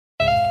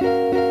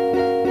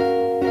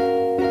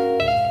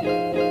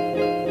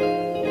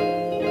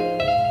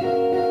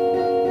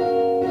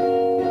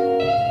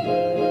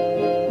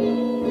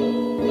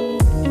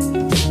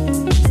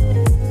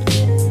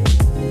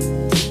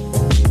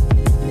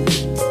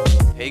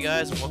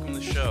guys, and welcome to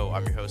the show.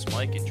 I'm your host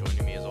Mike, and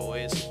joining me as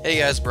always. Hey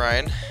guys,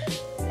 Brian.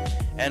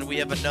 And we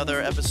have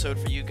another episode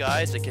for you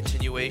guys, a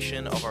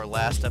continuation of our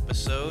last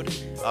episode.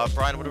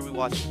 Brian, what are we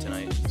watching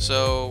tonight?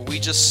 So we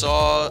just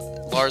saw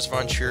Lars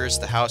von Trier's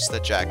The House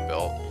That Jack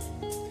Built.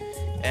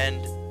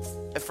 And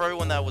for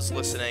everyone that was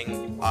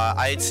listening,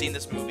 I had seen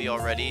this movie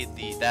already.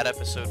 That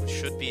episode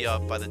should be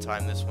up by the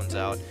time this one's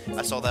out.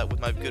 I saw that with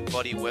my good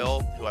buddy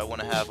Will, who I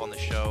want to have on the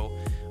show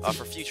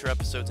for future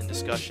episodes and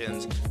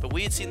discussions. But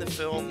we had seen the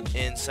film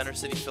in Center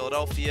City,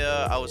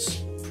 Philadelphia. I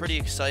was pretty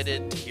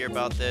excited to hear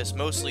about this,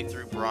 mostly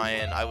through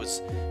Brian. I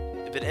was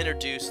been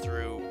introduced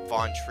through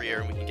Von Trier,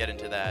 and we can get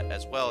into that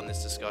as well in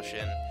this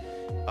discussion.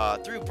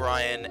 Through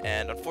Brian,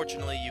 and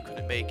unfortunately you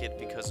couldn't make it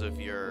because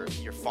of your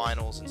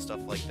finals and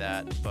stuff like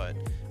that, but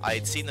I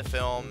had seen the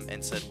film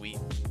and said we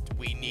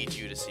need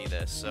you to see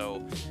this.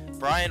 So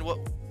Brian,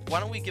 why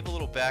don't we give a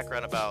little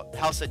background about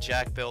House That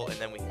Jack Built, and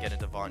then we can get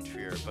into Von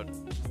Trier. But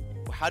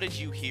how did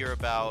you hear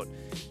about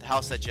The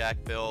House That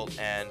Jack Built,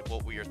 and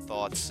what were your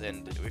thoughts,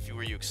 and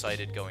were you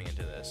excited going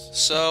into this?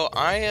 So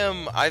I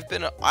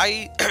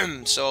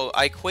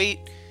equate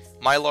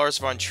my Lars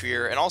von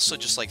Trier, and also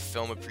just like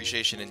film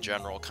appreciation in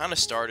general, kind of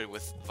started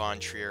with Von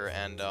Trier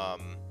and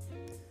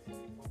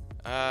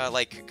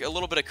like a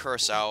little bit of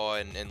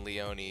Kurosawa and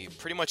Leone,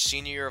 pretty much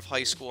senior year of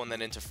high school and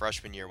then into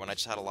freshman year when I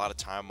just had a lot of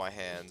time on my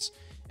hands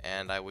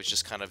and I was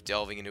just kind of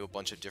delving into a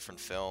bunch of different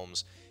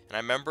films. And I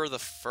remember the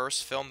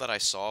first film that I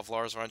saw of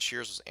Lars von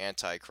Trier's was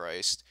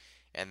Antichrist,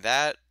 and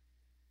that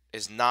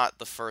is not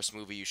the first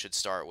movie you should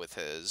start with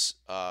his,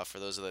 for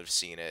those that have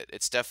seen it.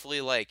 It's definitely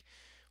like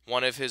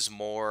one of his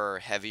more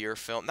heavier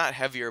film, not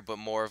heavier, but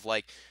more of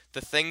like the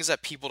things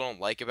that people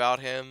don't like about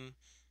him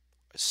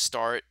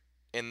start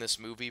in this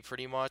movie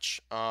pretty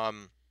much.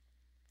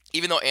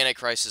 Even though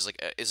Antichrist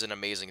is an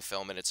amazing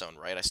film in its own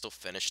right, I still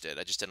finished it.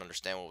 I just didn't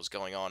understand what was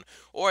going on,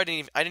 or I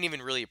didn't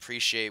even really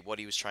appreciate what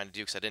he was trying to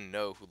do because I didn't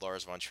know who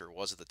Lars von Trier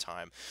was at the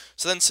time.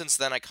 So then, since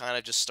then, I kind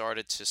of just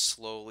started to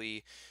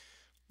slowly,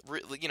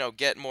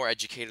 get more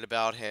educated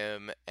about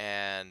him,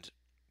 and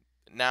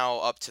now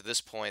up to this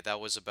point, that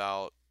was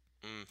about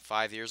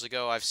 5 years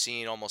ago. I've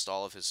seen almost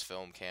all of his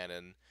film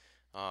canon,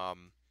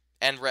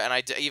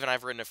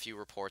 I've written a few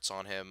reports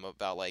on him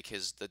about like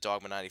the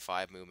Dogma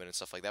 95 movement and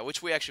stuff like that,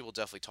 which we actually will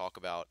definitely talk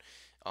about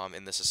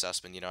in this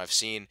assessment. I've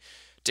seen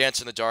Dance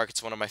in the Dark.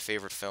 It's one of my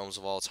favorite films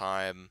of all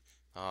time.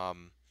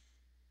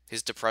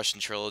 His Depression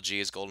trilogy,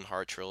 his Golden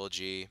Heart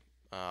trilogy,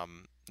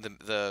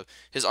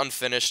 his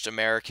unfinished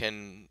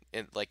American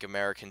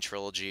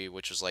trilogy,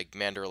 which was like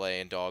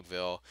Manderley and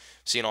Dogville.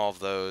 Seen all of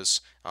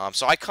those.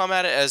 So I come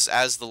at it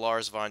as the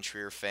Lars von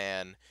Trier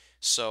fan.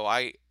 So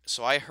I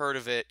heard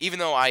of it, even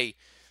though I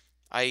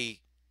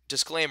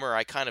disclaimer,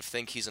 I kind of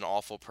think he's an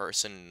awful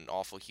person, an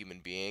awful human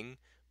being,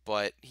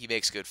 but he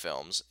makes good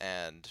films,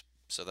 and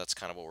so that's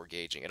kind of what we're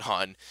gauging it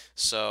on.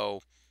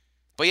 So,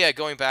 but yeah,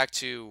 going back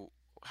to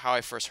how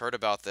I first heard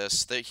about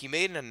this, that he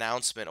made an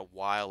announcement a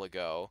while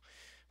ago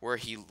where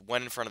he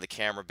went in front of the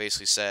camera,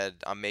 basically said,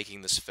 "I'm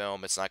making this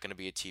film. It's not going to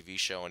be a TV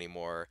show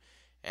anymore,"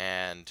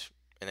 and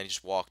then he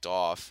just walked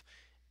off.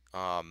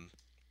 So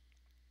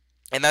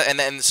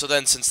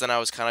then since then I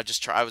was kind of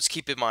just I was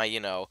keeping my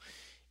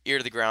ear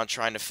to the ground,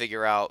 trying to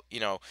figure out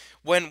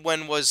when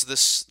was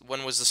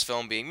this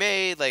film being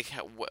made, like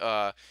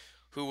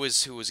who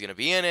was going to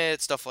be in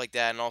it, stuff like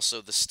that, and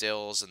also the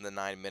stills and the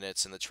 9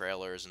 minutes and the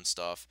trailers and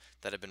stuff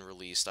that have been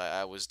released.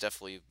 I was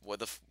definitely one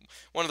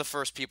of the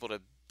first people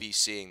to be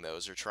seeing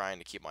those, or trying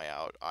to keep my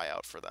eye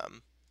out for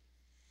them.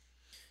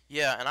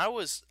 Yeah, and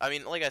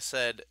like I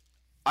said,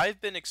 I've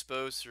been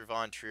exposed through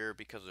Von Trier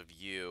because of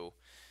you.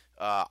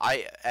 Will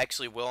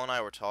and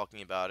I were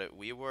talking about it.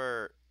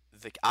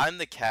 I'm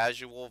the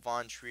casual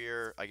Von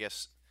Trier, I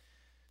guess,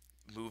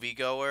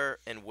 moviegoer,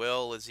 and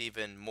Will is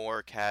even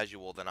more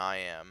casual than I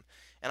am.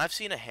 And I've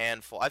seen a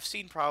handful. I've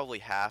seen probably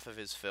half of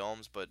his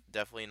films, but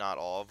definitely not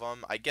all of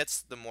them. I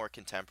get the more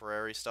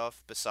contemporary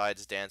stuff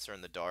besides Dancer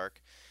in the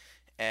Dark.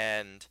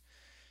 And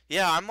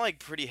yeah, I'm like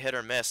pretty hit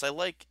or miss. I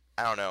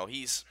don't know.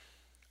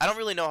 I don't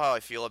really know how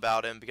I feel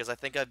about him because I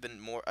think I've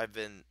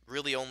been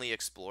really only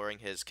exploring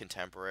his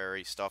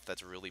contemporary stuff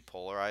that's really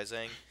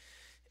polarizing.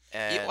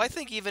 And I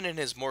think even in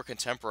his more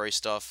contemporary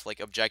stuff, like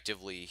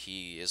objectively,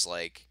 he is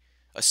like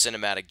a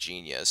cinematic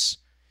genius.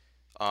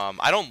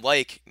 I don't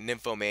like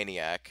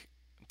Nymphomaniac,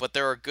 but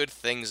there are good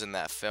things in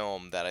that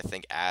film that I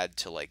think add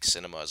to like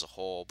cinema as a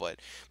whole. But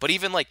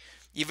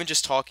even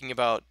just talking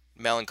about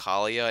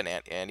Melancholia and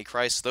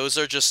Antichrist, those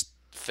are just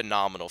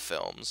phenomenal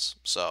films.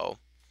 So.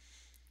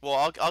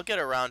 Well, I'll get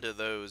around to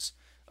those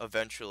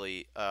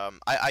eventually.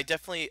 I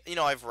definitely,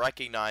 I've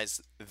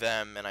recognized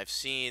them, and I've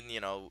seen,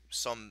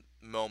 some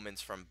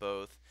moments from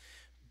both.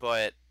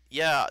 But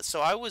yeah,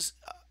 so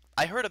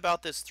I heard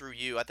about this through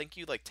you. I think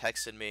you like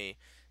texted me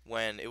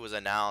when it was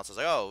announced. I was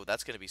like, oh,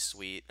 that's gonna be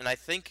sweet. And I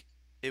think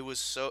it was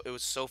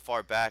so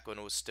far back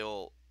when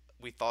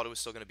we thought it was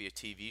still going to be a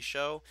TV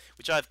show,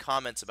 which I have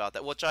comments about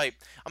that, I'm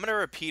going to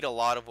repeat a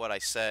lot of what I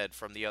said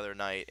from the other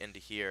night into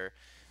here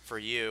for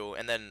you,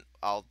 and then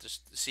I'll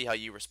just see how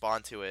you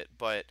respond to it.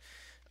 But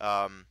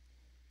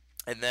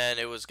and then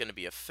it was going to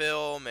be a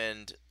film,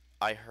 and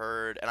I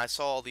heard and I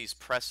saw all these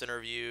press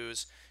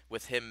interviews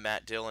with him,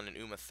 Matt Dillon, and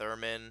Uma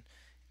Thurman,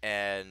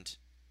 and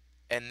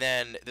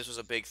then this was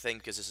a big thing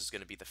because this is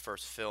going to be the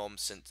first film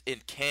since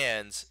in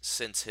Cannes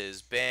since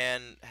his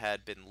ban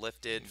had been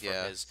lifted from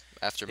Yeah,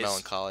 after his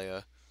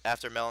Melancholia.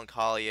 after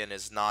Melancholia and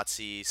his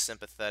Nazi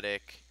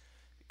sympathetic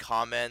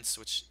comments,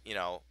 which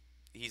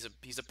he's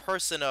a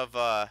person of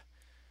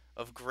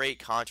great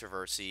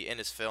controversy in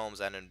his films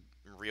and in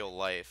real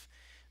life.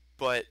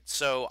 But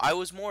so I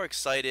was more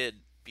excited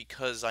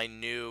because I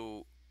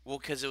knew, well,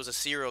 because it was a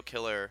serial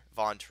killer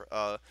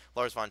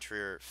Lars von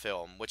Trier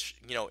film, which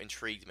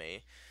intrigued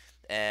me.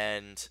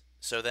 And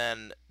so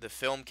then the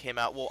film came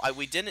out. Well,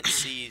 we didn't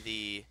see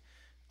the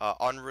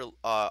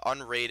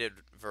unrated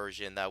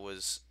version that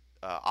was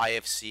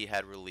IFC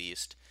had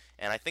released,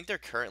 and I think they're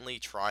currently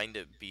trying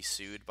to be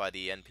sued by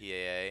the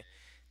NPAA.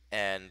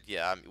 And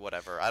yeah, I mean,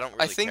 whatever. I don't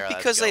I really think care how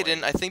that's because they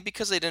didn't. going. I think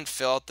because they didn't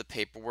fill out the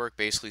paperwork,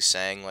 basically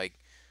saying like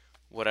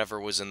whatever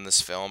was in this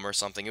film or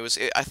something.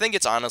 I think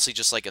it's honestly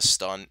just like a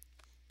stunt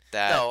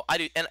that. No, I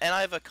do, and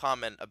I have a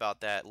comment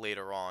about that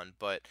later on.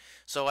 But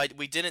so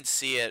we didn't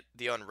see it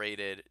the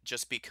unrated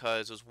just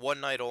because it was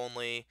one night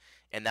only,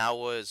 and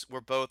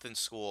we're both in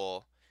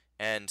school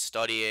and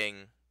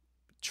studying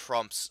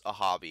trumps a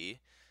hobby.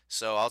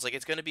 So I was like,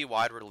 it's gonna be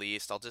wide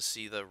released. I'll just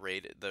see the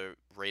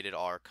rated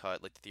R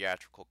cut, like the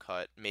theatrical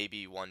cut.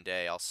 Maybe one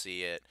day I'll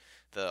see it,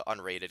 the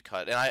unrated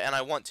cut, and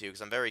I want to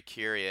because I'm very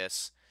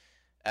curious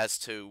as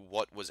to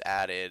what was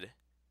added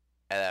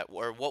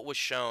or what was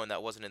shown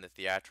that wasn't in the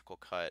theatrical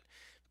cut.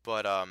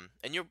 But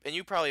and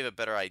you probably have a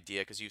better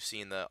idea because you've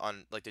seen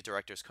like the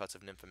director's cuts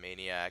of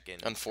Nymphomaniac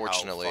and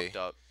Unfortunately,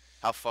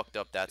 how fucked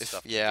up that if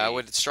stuff can yeah, I be.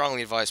 would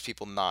strongly advise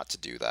people not to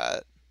do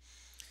that. But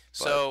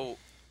So,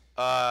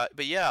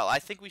 but yeah, I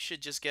think we should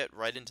just get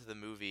right into the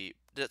movie.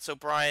 So,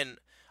 Brian,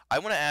 I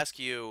want to ask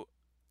you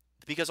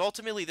because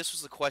ultimately this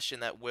was the question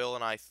that Will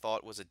and I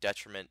thought was a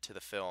detriment to the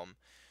film.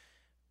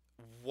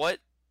 What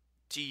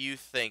do you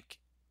think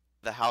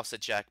the house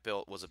that Jack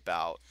built was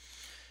about?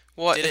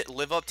 what? Did it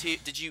live up to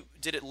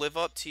did it live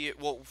up to you?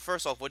 Well,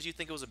 first off, what do you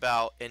think it was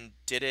about, and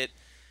did it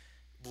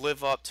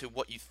live up to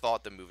what you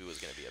thought the movie was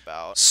going to be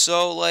about?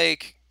 So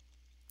like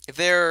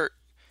there.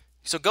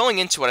 So going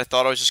into it, I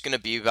thought it was just gonna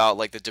be about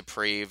like the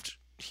depraved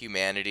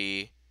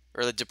humanity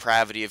or the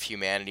depravity of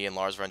humanity, and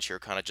Lars von Trier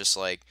kind of just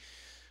like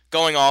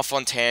going off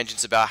on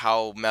tangents about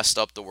how messed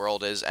up the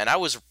world is, and I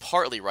was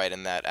partly right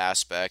in that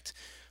aspect,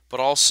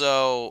 but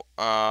also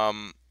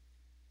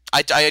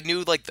I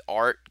knew like the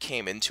art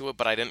came into it,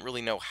 but I didn't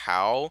really know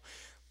how.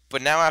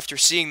 But now after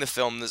seeing the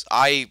film,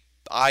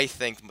 I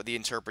think the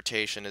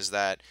interpretation is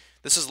that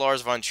this is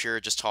Lars von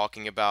Trier just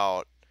talking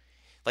about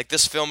like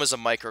this film is a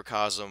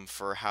microcosm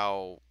for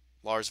how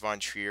Lars von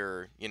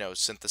Trier,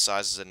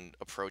 synthesizes and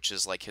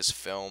approaches like his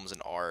films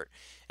and art,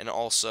 and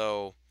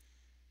also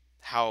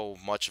how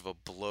much of a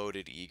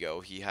bloated ego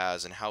he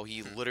has and how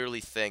he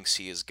literally thinks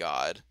he is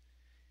God.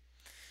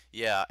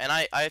 Yeah, and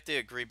I have to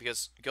agree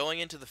because going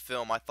into the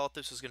film, I thought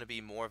this was going to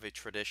be more of a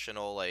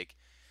traditional like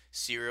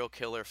serial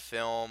killer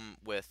film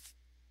with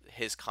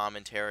his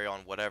commentary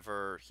on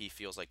whatever he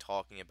feels like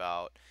talking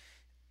about,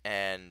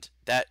 and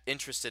that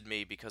interested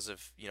me because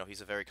of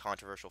he's a very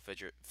controversial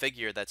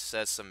figure that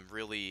says some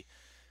really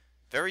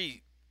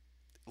very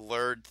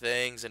lurid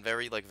things and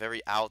very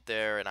out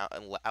there and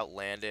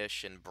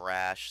outlandish and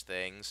brash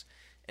things,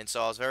 and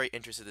so I was very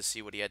interested to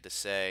see what he had to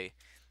say.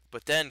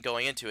 But then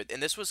going into it,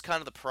 and this was kind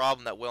of the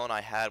problem that Will and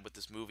I had with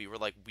this movie. We're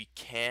like, we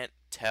can't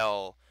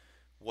tell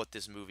what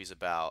this movie's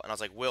about. And I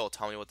was like, Will,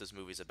 tell me what this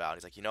movie's about.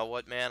 He's like, you know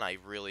what, man, I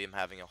really am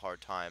having a hard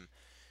time,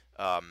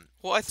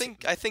 Well, I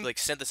think like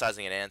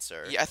synthesizing an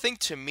answer. yeah, I think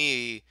to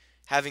me,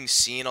 having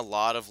seen a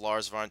lot of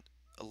Lars von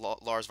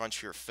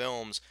Trier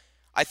films,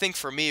 I think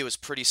for me it was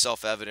pretty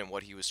self-evident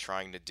what he was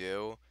trying to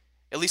do.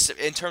 At least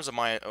in terms of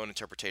my own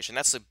interpretation.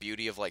 That's the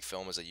beauty of like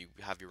film is that you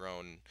have your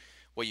own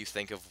what you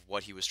think of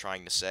what he was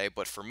trying to say.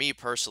 But for me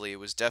personally, it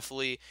was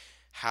definitely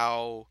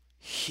how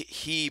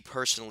he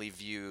personally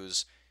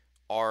views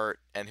art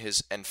and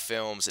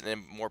films, and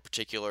in more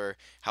particular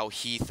how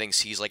he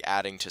thinks he's like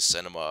adding to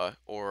cinema,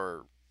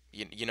 or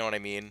you know what I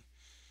mean?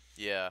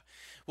 Yeah.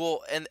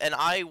 Well, and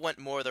I went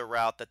more the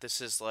route that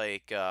this is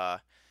like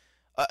kind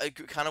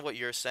of what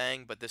you're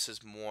saying, but this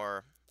is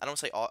more, I don't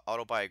say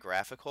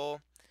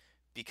autobiographical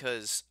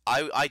because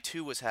I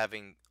too was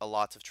having a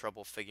lots of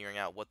trouble figuring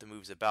out what the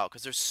movie's about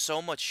because there's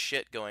so much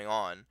shit going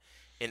on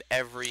in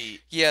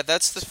Yeah,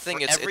 that's the thing.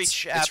 for It's every it's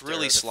chapter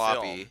really of the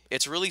sloppy. film.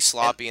 It's really And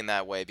sloppy in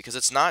that way because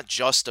it's not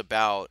just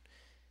about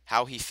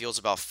how he feels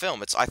about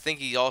film. I think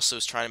he also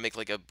is trying to make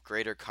like a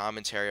greater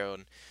commentary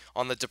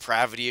on the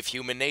depravity of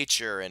human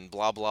nature and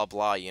blah blah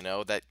blah.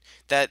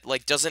 That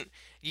like doesn't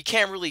you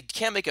can't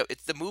make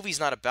the movie's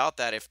not about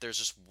that if there's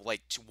just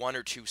like one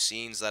or two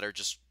scenes that are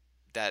just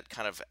that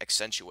kind of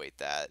accentuate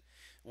that.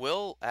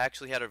 Will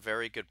actually had a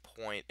very good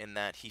point in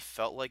that he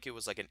felt like it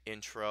was like an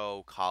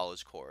intro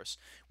college course.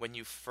 When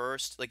you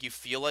first like you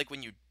feel like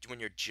when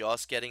you're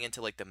just getting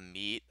into like the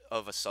meat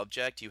of a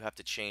subject, you have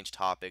to change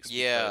topics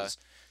Yeah, because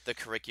the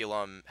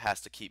curriculum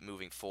has to keep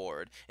moving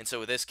forward. And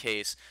so in this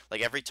case,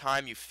 like every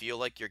time you feel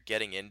like you're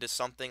getting into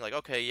something, like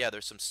okay, yeah,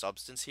 there's some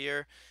substance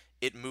here,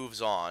 it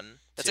moves on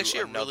That's to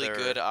actually a really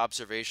good another.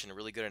 observation, a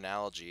really good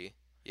analogy.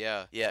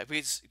 Yeah. Yeah,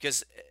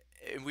 because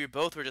we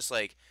both were just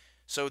like,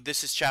 so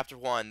this is chapter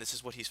one. This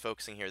is what he's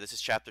focusing here. This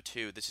is chapter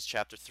two. This is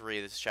chapter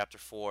three. This is chapter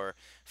four,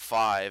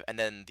 five, and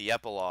then the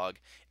epilogue.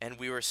 And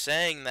we were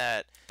saying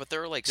that But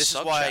there are like this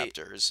is why.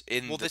 sub-chapters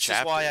in Well, the this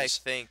is why I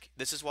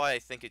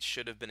chapters. think it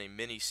should have been a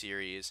mini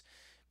series,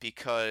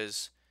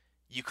 because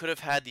you could have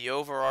had the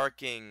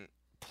overarching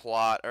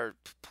plot or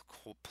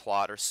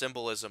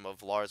symbolism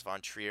of Lars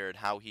von Trier and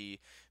how he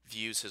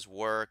views his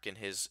work and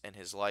his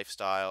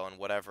lifestyle and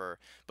whatever,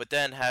 but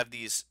then have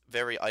these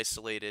very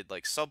isolated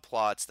like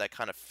subplots that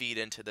kind of feed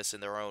into this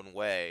in their own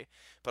way.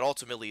 But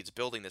ultimately, it's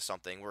building to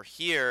something. Where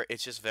here,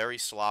 it's just very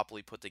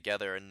sloppily put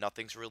together and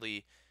nothing's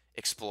really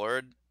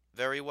explored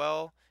very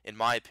well, in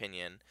my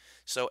opinion.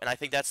 So, and I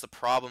think that's the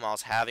problem I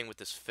was having with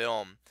this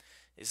film,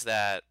 is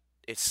that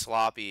it's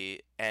sloppy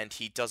and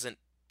he doesn't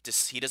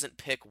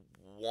pick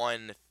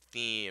one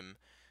theme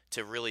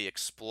to really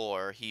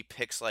explore. He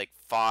picks like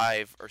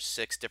five or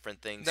six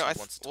different things No, he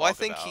wants to well, I talk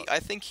think he about. I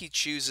think he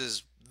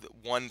chooses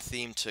one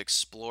theme to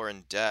explore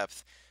in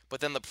depth,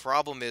 but then the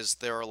problem is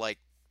there are like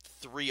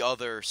three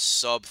other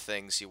sub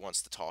things he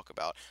wants to talk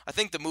about. I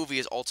think the movie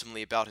is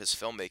ultimately about his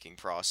filmmaking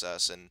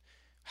process and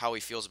how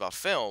he feels about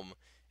film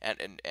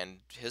and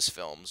his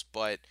films,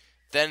 but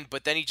then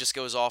he just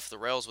goes off the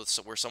rails with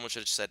where someone should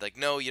have just said like,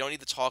 no, you don't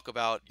need to talk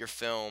about your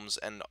films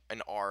and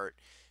art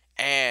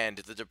and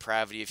the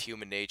depravity of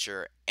human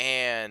nature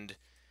and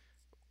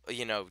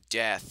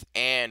death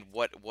and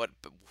what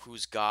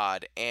who's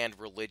God and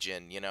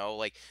religion,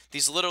 like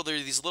there are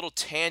these little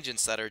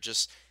tangents that are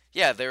just,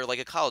 yeah, they're like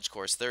a college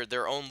course, they're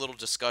their own little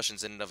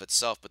discussions in and of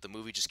itself, but the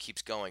movie just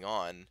keeps going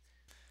on.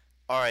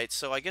 All right,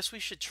 so I guess we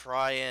should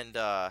try and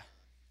I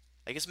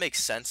guess make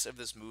sense of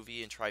this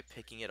movie and try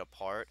picking it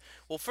apart.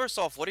 Well, first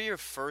off, what are your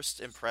first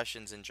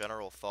impressions and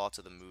general thoughts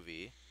of the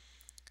movie?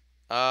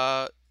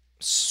 uh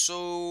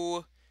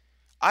so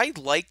I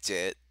liked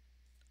it.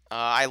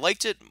 I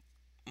liked it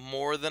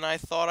more than I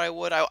thought I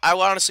would. I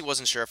honestly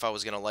wasn't sure if I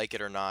was gonna like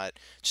it or not,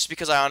 just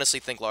because I honestly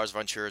think Lars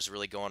von Trier is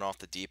really going off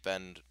the deep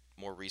end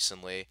more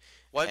recently.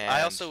 Well, I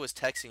And also was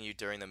texting you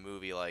during the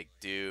movie, like,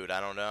 dude,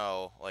 I don't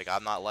know, like,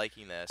 I'm not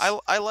liking this.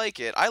 I like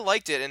it. I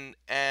liked it,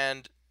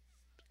 and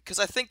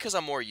because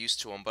I'm more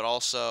used to him, but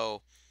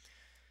also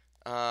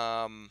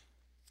um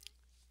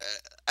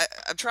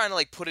I'm trying to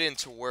like put it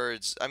into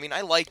words. I mean,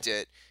 I liked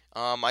it.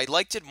 I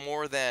liked it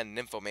more than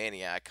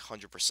Nymphomaniac,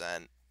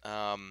 100%.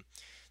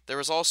 There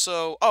was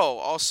also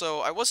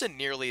I wasn't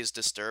nearly as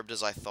disturbed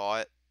as I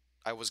thought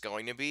I was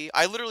going to be.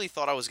 I literally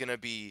thought I was going to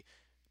be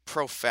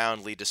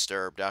profoundly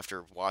disturbed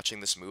after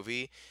watching this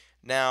movie.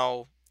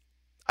 Now,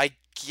 I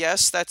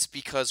guess that's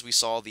because we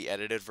saw the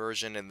edited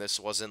version and this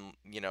wasn't,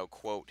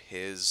 quote,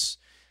 his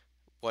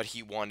what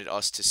he wanted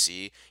us to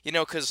see.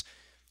 Because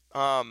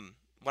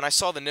when I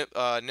saw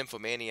the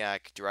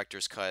Nymphomaniac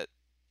director's cut,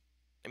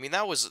 I mean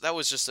that was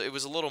just it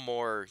was a little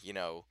more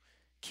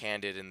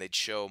candid, and they'd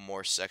show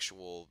more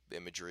sexual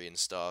imagery and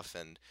stuff.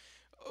 And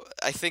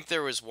I think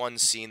there was one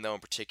scene though in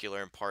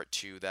particular in part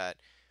two that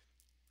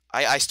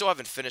I still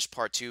haven't finished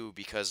part two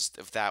because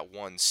of that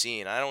one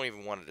scene. I don't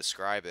even want to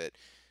describe it.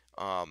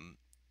 Um,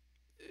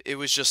 it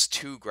was just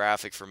too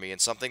graphic for me, and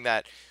something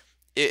that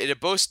it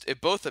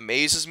both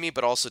amazes me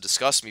but also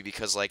disgusts me,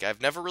 because like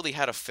I've never really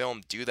had a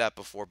film do that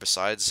before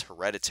besides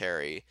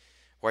Hereditary,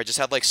 where I just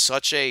had like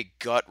such a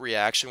gut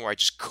reaction where I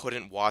just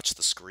couldn't watch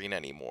the screen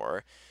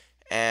anymore.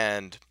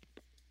 And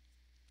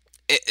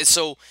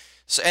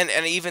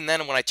and even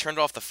then when I turned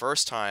it off the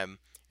first time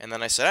and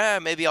then I said,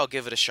 maybe I'll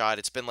give it a shot.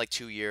 It's been like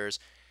 2 years.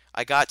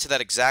 I got to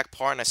that exact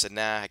part and I said,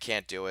 nah, I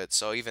can't do it.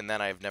 So even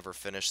then I've never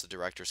finished the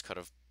director's cut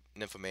of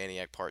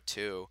Nymphomaniac Part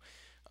 2.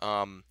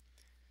 Um,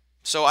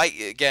 so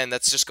again,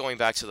 that's just going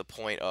back to the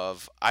point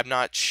of I'm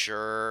not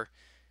sure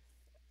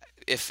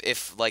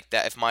if like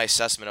that if my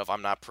assessment of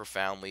I'm not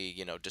profoundly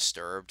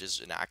disturbed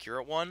is an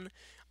accurate one.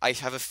 I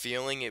have a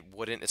feeling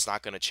it's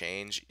not going to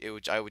change.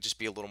 I would just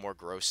be a little more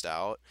grossed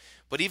out.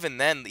 But even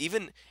then,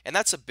 and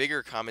that's a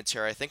bigger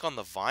commentary I think on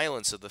the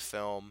violence of the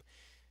film,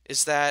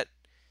 is that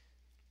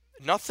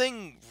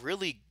nothing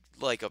really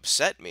like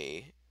upset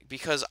me,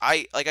 because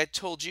I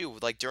told you,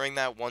 like during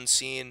that one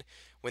scene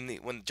when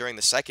during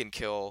the second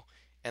kill,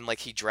 and like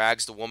he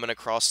drags the woman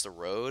across the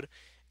road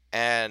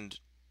and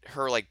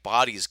her like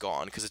body's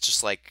gone because it's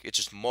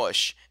just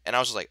mush, and I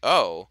was just like,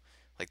 oh,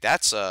 like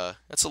that's a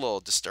little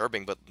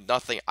disturbing, but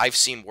nothing I've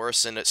seen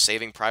worse in a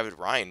Saving Private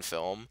Ryan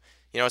film.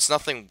 It's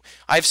nothing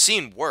I've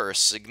seen worse,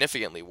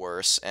 significantly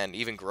worse, and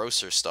even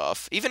grosser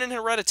stuff, even in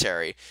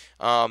Hereditary.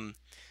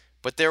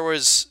 But there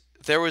was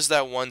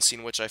that one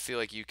scene which I feel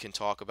like you can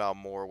talk about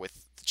more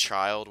with the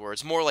child, where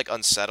it's more like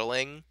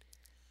unsettling,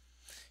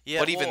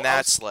 Yeah, but even well,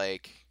 that's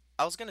like,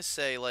 I was gonna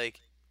say,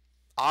 like,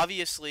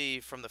 obviously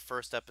from the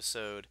first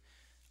episode,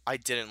 I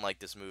didn't like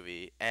this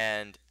movie,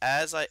 and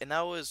that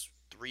was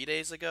 3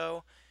 days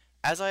ago.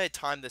 as I had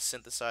time to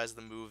synthesize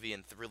the movie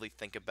and really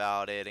think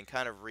about it and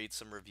kind of read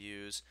some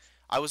reviews,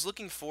 I was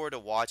looking forward to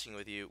watching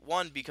with you.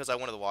 One, because I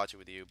wanted to watch it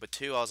with you, but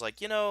two, I was like,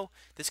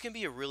 this can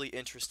be a really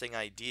interesting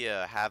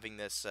idea having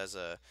this as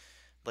a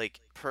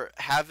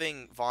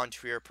having Von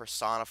Trier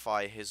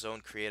personify his own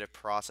creative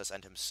process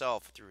and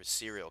himself through a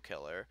serial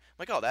killer. I'm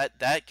like, oh,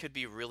 that could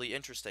be really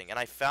interesting. And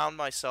I found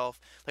myself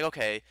like,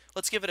 okay,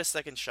 let's give it a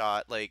second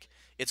shot. Like,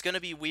 it's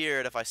gonna be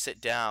weird if I sit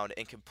down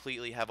and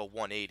completely have a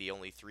 180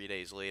 only 3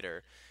 days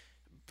later.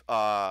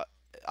 uh,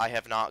 I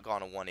have not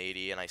gone a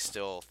 180, and I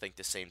still think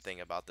the same thing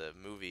about the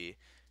movie.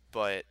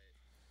 But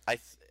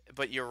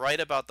but you're right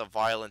about the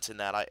violence in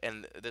that.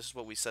 And this is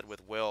what we said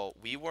with Will.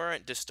 We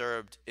weren't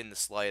disturbed in the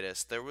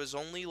slightest. There was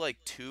only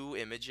like two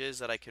images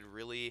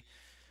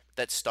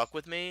that stuck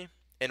with me,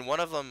 and one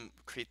of them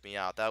creeped me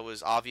out. That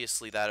was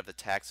obviously that of the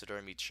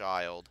taxidermy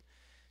child,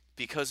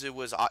 because it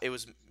was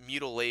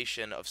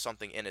mutilation of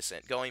something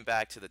innocent, going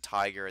back to the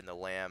tiger and the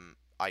lamb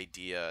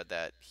idea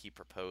that he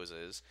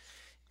proposes,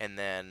 and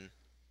then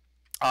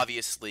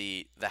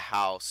obviously the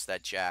house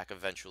that Jack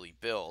eventually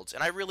builds.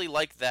 And I really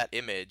like that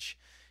image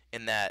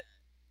in that,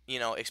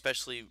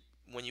 especially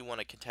when you want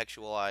to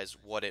contextualize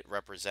what it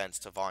represents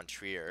to Von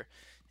Trier.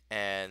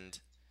 And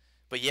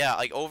but yeah,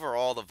 like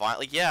overall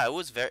yeah, it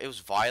was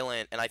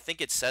violent, and I think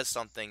it says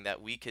something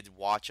that we could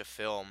watch a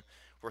film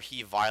where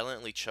he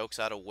violently chokes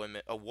out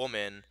a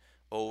woman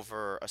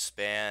over a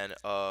span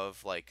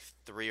of like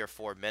 3 or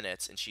 4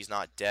 minutes, and she's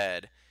not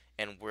dead,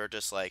 and we're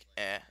just like,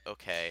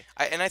 okay.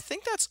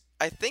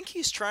 I think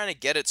he's trying to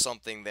get at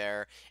something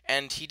there,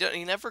 and he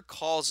never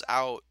calls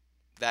out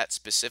that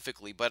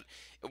specifically, but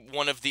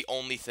one of the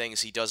only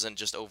things he doesn't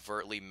just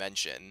overtly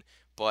mention.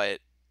 But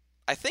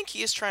I think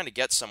he is trying to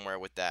get somewhere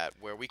with that,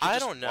 where we could I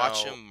just don't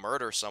watch know. him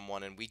murder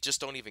someone and we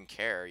just don't even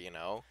care, you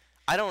know?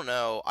 I don't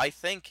know. I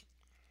think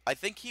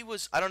he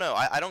was. I don't know.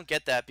 I don't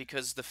get that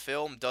because the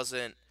film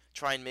doesn't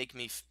try and make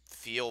me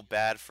feel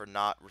bad for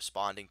not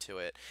responding to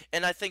it.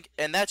 And I think,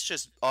 and that's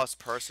just us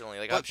personally.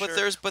 Like, I'm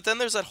sure. But then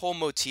there's that whole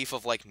motif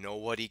of like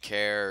nobody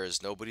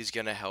cares, nobody's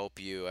gonna help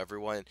you,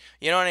 everyone,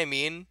 you know what I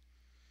mean?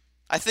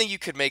 I think you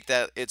could make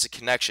that it's a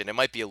connection. It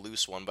might be a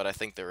loose one, but I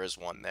think there is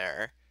one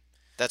there.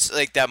 That's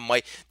like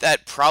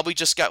that probably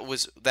just got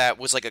was that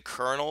was like a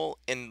kernel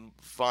in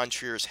Von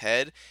Trier's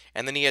head,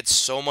 and then he had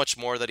so much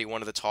more that he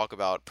wanted to talk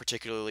about,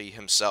 particularly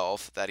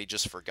himself, that he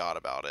just forgot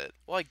about it.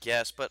 Well, I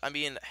guess, but I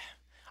mean,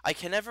 I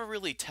can never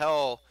really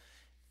tell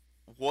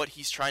what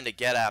he's trying to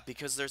get at,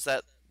 because there's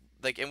that,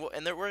 like, and we're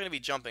gonna be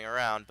jumping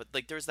around, but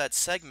like there's that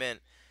segment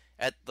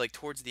at like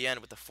towards the end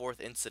with the fourth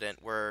incident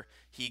where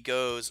he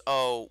goes,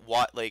 oh,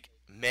 what, like,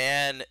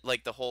 man,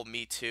 like the whole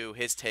Me Too,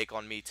 his take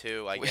on Me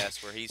Too, I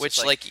guess, where he's just Which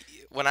like, like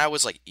when I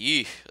was like,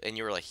 "Eeh," and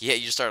you were like, "Yeah,"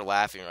 you just started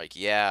laughing. You're like,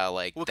 "Yeah,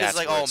 like well, because that's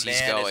like, where oh, he's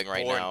man is going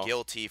right born now."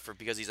 guilty for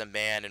because he's a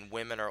man, and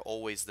women are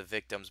always the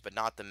victims, but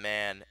not the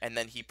man, and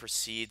then he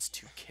proceeds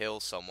to kill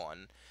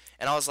someone,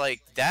 and I was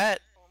like, That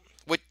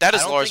I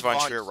is don't Lars think von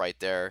Von Trier right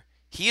there.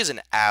 He is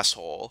an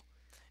asshole.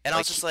 And I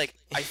was Like just like,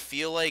 I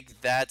feel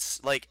like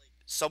that's like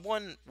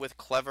someone with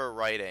clever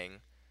writing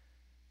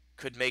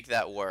could make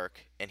that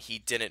work, and he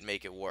didn't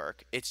make it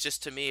work. It's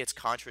just, to me, it's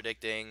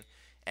contradicting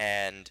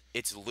and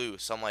it's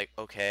loose. I'm like,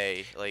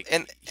 okay, like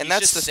and he's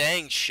that's just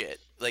saying shit.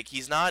 Like,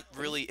 he's not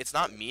really, it's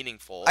not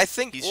meaningful. I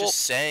think He's well just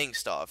saying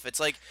stuff. It's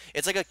like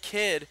a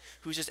kid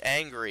who's just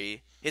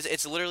angry.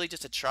 It's literally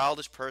just a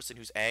childish person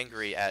who's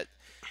angry at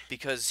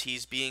because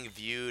he's being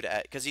viewed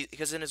at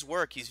because in his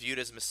work he's viewed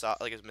as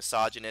as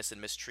misogynist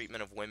and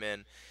mistreatment of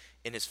women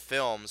in his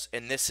films,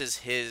 and this is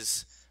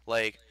his,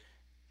 like,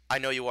 I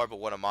know you are, but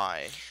what am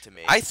I, to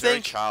me. I It's very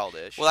think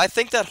childish. well I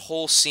think that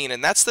whole scene,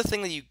 and that's the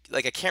thing that you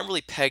like I can't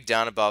really peg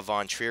down about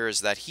Von Trier,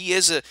 is that he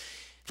is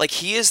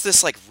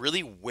this like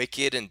really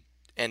wicked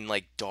and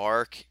like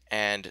dark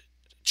and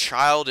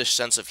childish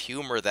sense of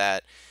humor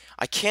that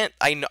I can't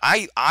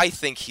I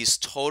think he's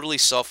totally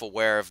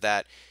self-aware of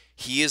that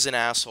he is an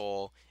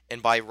asshole,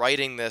 and by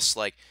writing this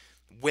like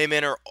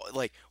women are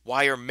like,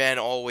 why are men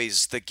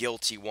always the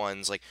guilty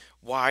ones, like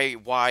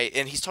why,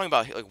 and he's talking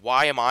about like,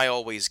 why am I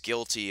always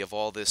guilty of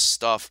all this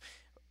stuff,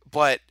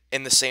 but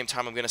in the same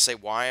time I'm going to say,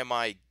 why am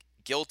I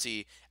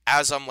guilty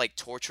as I'm like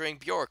torturing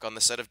Bjork on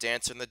the set of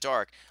Dancer in the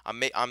Dark. I'm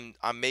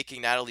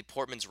making Natalie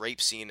Portman's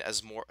rape scene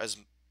as more as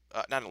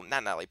not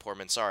Natalie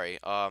Portman, sorry,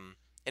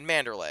 in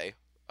Manderley,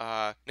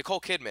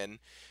 Nicole Kidman,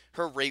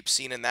 her rape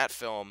scene in that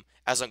film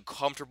as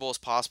uncomfortable as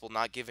possible,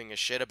 not giving a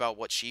shit about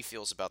what she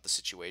feels about the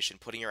situation,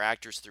 putting her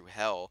actors through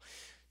hell.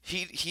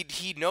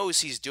 He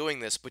knows he's doing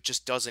this, but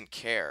just doesn't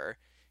care,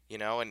 you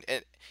know. And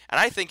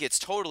I think it's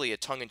totally a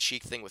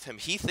tongue-in-cheek thing with him.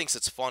 He thinks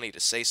it's funny to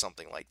say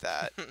something like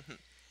that,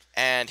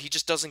 and he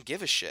just doesn't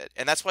give a shit.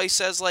 And that's why he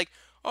says like,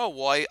 "Oh,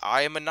 well,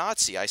 I am a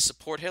Nazi. I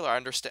support Hitler. I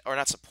understand, or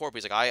not support, but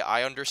he's like, I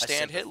I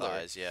understand Hitler."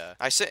 sympathize, yeah.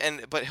 I say,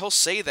 but he'll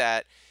say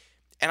that,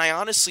 and I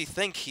honestly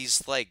think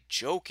he's like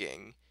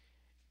joking,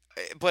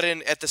 but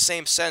in at the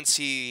same sense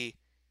he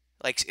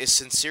like is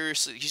sincerely,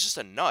 he's just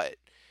a nut.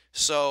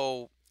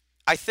 So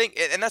I think,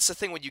 and that's the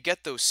thing when you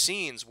get those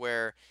scenes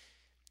where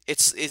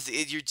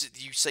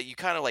you say you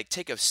kind of like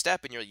take a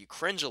step and you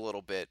cringe a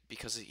little bit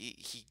because he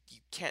you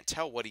can't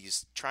tell what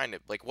he's trying to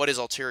like what his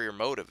ulterior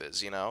motive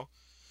is, you know?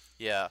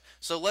 Yeah.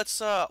 So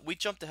let's we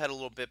jumped ahead a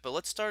little bit, but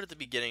let's start at the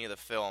beginning of the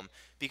film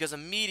because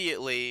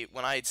immediately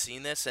when I had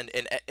seen this and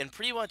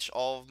pretty much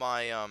all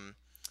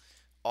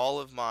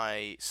of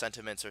my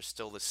sentiments are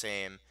still the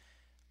same.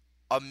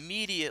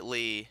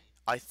 Immediately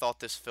I thought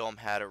this film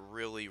had a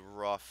really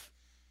rough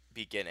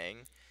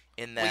beginning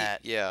in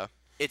that Yeah.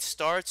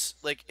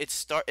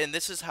 and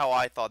this is how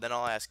I thought, then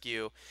I'll ask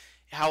you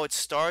how it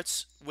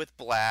starts with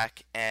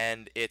Black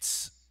and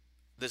it's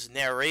this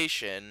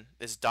narration,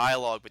 this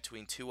dialogue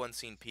between two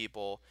unseen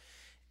people,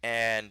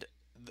 and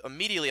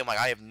immediately I'm like,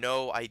 I have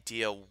no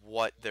idea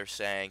what they're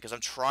saying because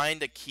I'm trying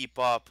to keep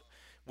up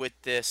with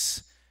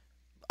this.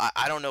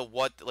 I don't know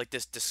what like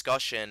this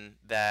discussion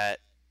that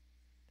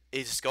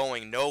is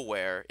going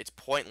nowhere. It's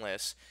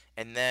pointless,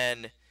 and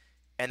then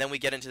we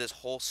get into this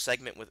whole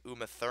segment with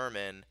Uma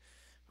Thurman,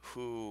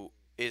 who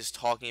is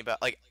talking about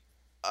like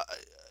uh,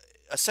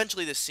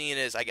 essentially the scene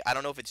is I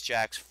don't know if it's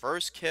Jack's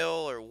first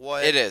kill or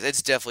what It is.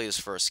 It's definitely his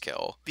first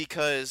kill.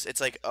 because it's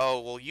like, oh,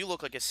 well, you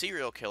look like a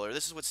serial killer.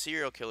 This is what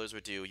serial killers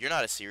would do. You're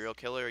not a serial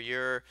killer.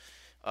 You're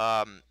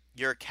a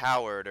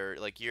coward, or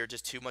like you're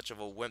just too much of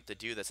a wimp to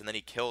do this. And then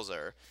he kills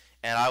her,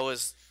 and I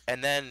was,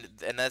 and then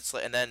that's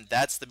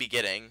the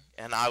beginning.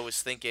 And I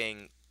was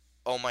thinking,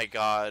 oh my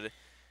God.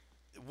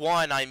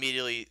 One, I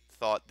immediately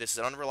thought this is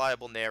an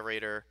unreliable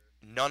narrator.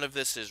 None of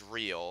this is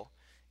real,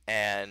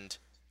 and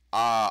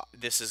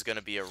this is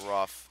gonna be a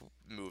rough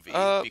movie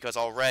Uh because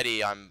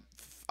already I'm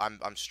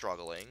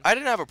struggling. I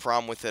didn't have a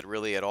problem with it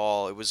really at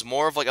all. It was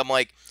more of like I'm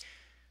like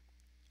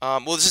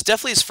well, this is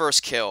definitely his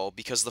first kill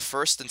because the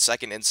first and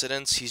second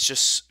incidents, he's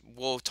just.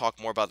 We'll talk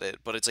more about it,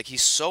 but it's like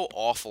he's so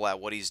awful at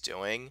what he's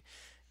doing,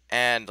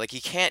 and like he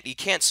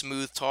can't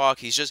smooth talk.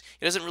 He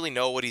doesn't really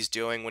know what he's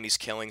doing when he's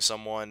killing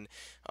someone.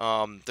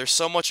 There's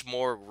so much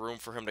more room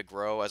for him to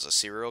grow as a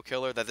serial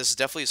killer that this is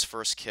definitely his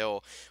first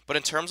kill. But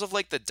in terms of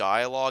like the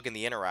dialogue and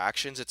the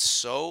interactions, it's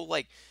so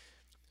like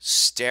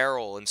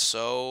sterile and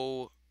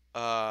so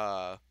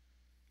uh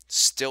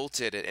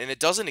stilted, and it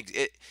doesn't.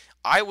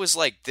 I was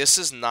like, this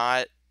is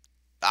not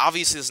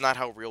obviously this is not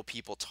how real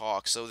people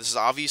talk. So this is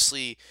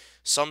obviously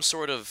some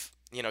sort of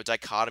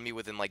dichotomy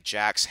within like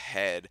Jack's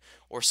head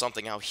or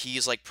something. How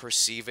he's like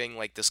perceiving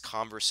like this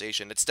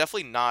conversation. It's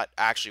definitely not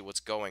actually what's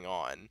going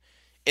on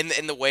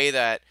in the way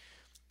that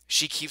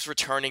she keeps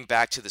returning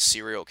back to the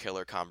serial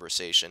killer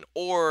conversation,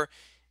 or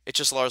it's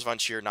just Lars von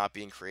Trier not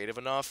being creative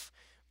enough.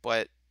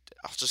 But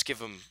I'll just give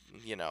him,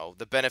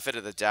 the benefit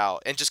of the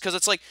doubt. And just because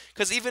it's like,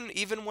 because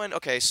even when,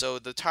 okay, so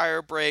the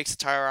tire breaks, the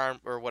tire arm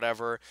or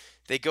whatever,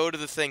 they go to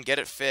the thing, get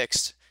it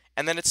fixed,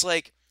 and then it's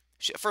like,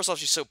 first off,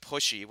 she's so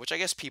pushy, which I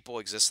guess people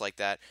exist like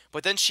that.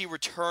 But then she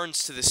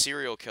returns to the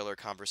serial killer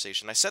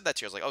conversation. I said that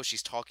to her. I was like, oh,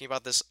 she's talking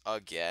about this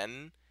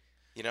again,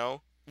 you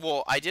know?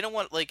 Well, I didn't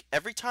want like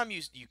every time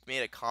you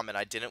made a comment,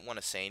 I didn't want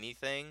to say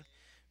anything,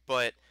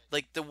 but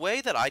like the way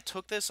that I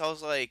took this, I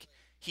was like,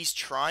 he's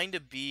trying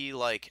to be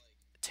like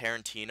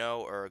Tarantino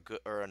or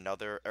or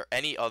another or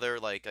any other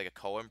like a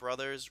Coen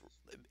brothers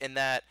in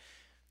that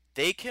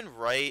they can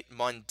write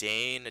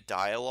mundane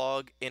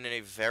dialogue in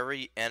a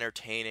very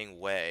entertaining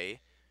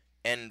way,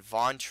 and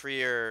Von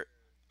Trier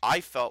I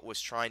felt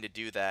was trying to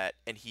do that,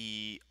 and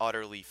he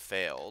utterly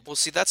failed. Well,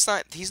 see,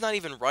 he's not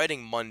even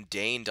writing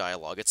mundane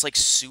dialogue. It's like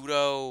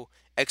pseudo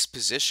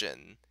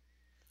exposition.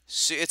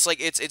 So it's like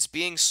it's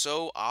being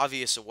so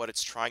obvious of what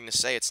it's trying to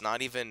say. It's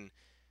not even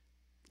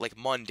like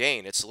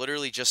mundane. It's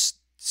literally just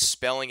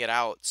spelling it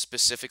out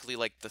specifically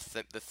like the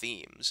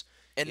themes,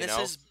 And you this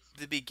know? is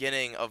the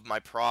beginning of my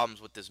problems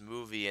with this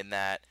movie in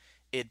that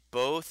it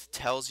both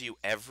tells you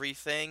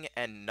everything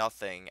and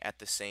nothing at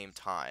the same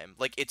time.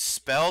 Like it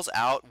spells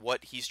out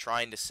what he's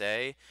trying to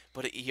say,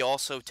 but he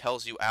also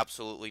tells you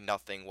absolutely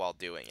nothing while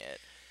doing it.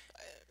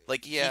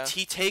 Like Yeah.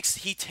 he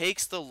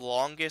takes the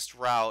longest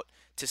route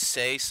to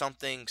say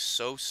something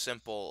so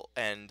simple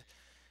and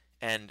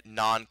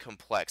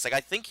non-complex. Like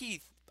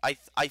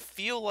I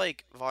feel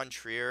like Von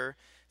Trier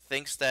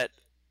thinks that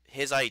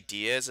his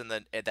ideas and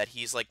that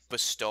he's like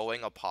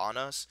bestowing upon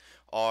us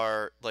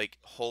are like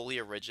wholly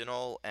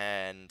original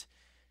and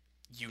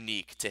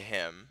unique to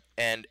him.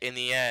 And in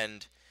the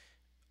end,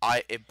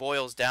 I it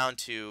boils down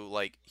to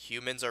like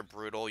humans are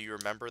brutal. You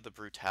remember the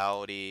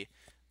brutality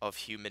of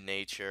human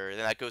nature, and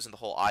that goes into the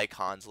whole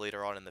icons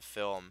later on in the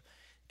film,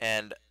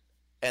 and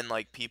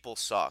like people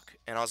suck.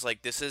 And I was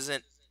like, this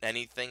isn't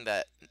anything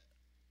that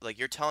like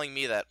you're telling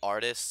me that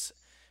artists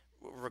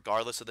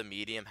regardless of the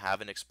medium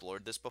haven't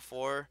explored this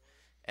before,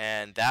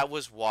 and that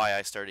was why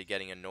I started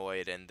getting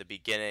annoyed. In the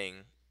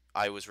beginning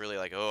I was really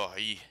like, oh,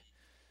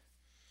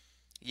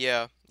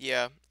 Yeah.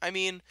 Yeah. I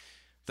mean,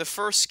 the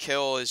first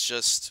kill is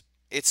just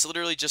it's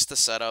literally just the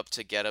setup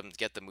to get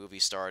the movie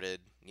started,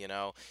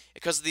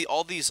 because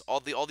all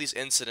these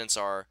incidents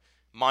are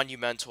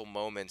monumental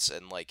moments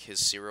in like his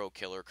serial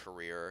killer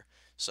career.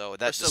 So or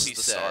that so this is he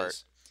the start.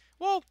 says.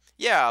 Well,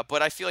 yeah,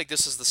 but I feel like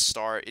this is the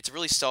start. It's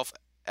really self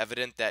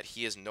evident that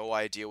he has no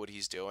idea what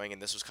he's doing,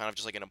 and this was kind of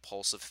just like an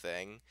impulsive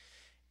thing.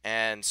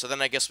 And so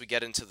then I guess we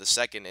get into the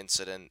second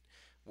incident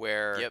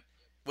where Yep.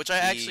 Which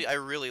he, I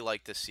really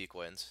like this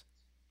sequence,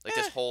 like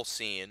this eh, whole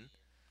scene.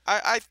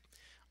 I,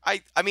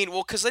 I mean,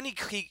 well, because then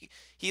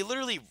he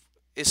literally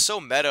is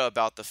so meta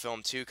about the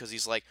film too, because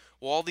he's like,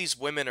 well, all these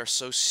women are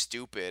so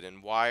stupid,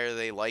 and why are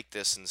they like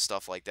this and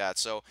stuff like that.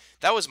 So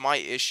that was my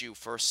issue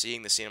first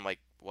seeing the scene. I'm like,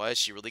 what? Is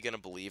she really gonna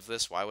believe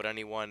this? Why would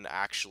anyone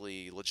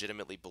actually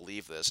legitimately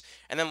believe this?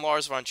 And then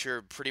Lars von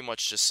Trier pretty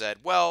much just said,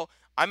 well,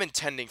 I'm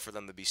intending for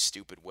them to be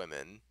stupid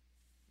women,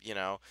 you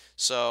know.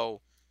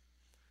 So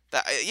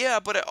that yeah,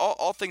 but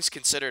all things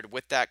considered,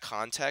 with that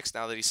context,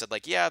 now that he said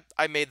like, yeah,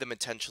 I made them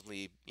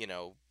intentionally,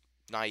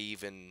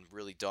 naive and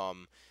really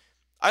dumb.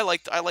 I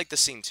like the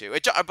scene too.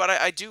 But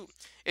I do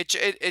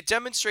it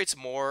demonstrates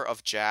more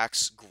of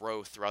Jack's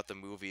growth throughout the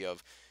movie.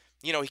 Of,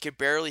 he could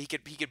barely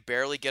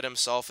get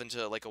himself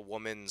into like a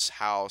woman's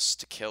house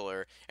to kill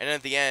her, and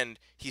at the end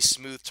he's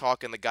smooth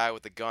talking the guy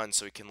with the gun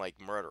so he can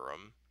like murder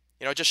him.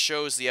 It just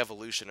shows the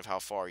evolution of how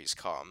far he's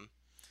come.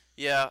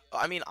 Yeah,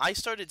 I mean, I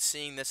started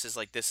seeing this as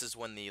like this is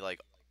when the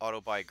like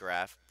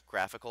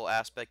autobiographical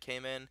aspect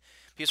came in.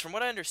 Because from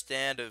what I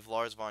understand of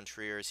Lars von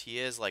Trier's, he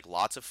has like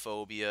lots of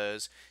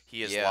phobias.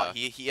 Yeah.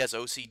 He has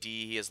OCD.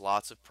 He has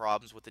lots of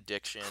problems with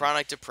addiction.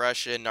 Chronic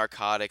depression,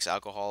 narcotics,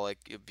 alcoholic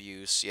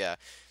abuse, yeah.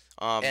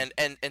 Um, And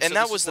and so that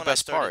this was is the when I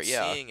best started part,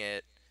 yeah. seeing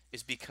it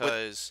is With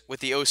because with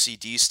the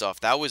OCD stuff,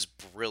 that was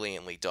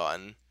brilliantly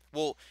done.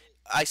 well,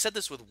 I said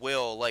this with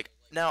Will. Like,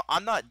 now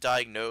I'm not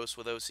diagnosed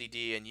with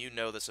OCD, and you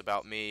know this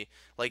about me.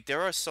 Like,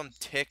 there are some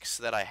tics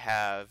that I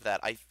have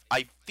that I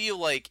feel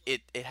like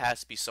it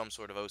has to be some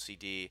sort of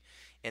OCD,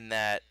 in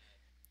that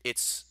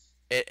it's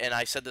and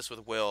I said this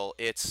with Will.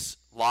 It's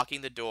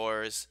locking the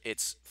doors.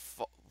 It's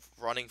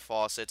running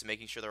faucets,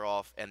 making sure they're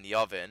off, and the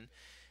oven.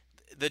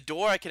 The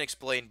door I can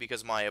explain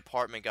because my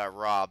apartment got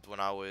robbed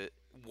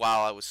while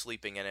I was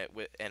sleeping in it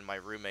and my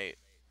roommate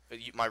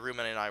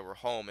and I were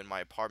home, and my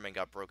apartment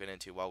got broken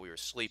into while we were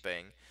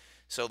sleeping.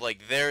 So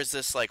like there's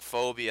this like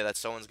phobia that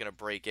someone's gonna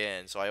break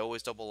in. So I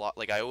always double lock,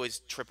 like I always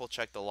triple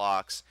check the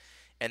locks,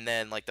 and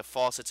then like the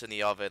faucets in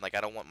the oven. Like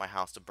I don't want my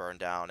house to burn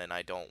down, and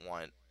I don't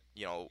want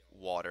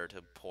water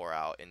to pour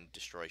out and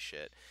destroy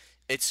shit.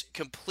 It's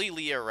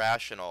completely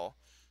irrational,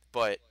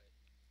 but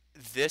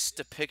this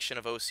depiction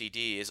of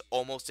OCD is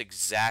almost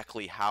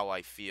exactly how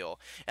I feel.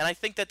 And I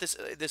think that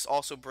this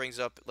also brings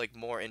up like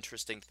more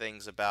interesting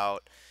things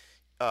about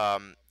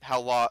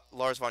how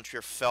Lars von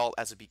Trier felt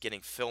as a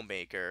beginning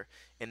filmmaker,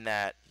 in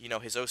that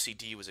his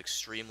OCD was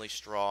extremely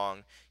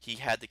strong. He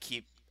had to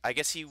keep. I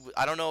guess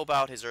I don't know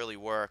about his early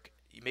work.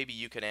 Maybe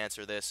you can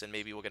answer this, and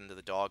maybe we'll get into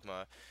the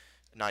Dogma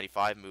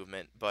 '95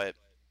 movement. But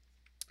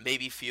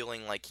maybe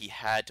feeling like he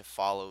had to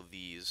follow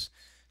these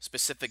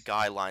specific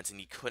guidelines, and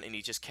he couldn't, and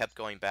he just kept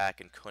going back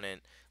and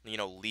couldn't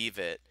leave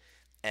it.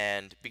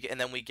 And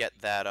then we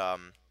get that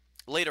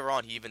later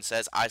on he even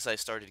says, as I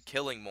started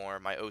killing more,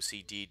 my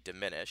OCD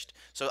diminished.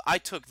 So I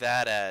took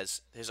that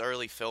as his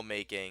early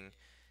filmmaking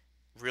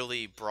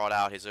really brought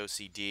out his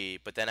OCD,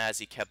 but then as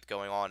he kept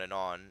going on,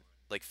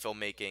 like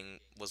filmmaking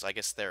was, I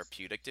guess,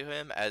 therapeutic to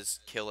him, as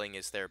killing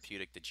is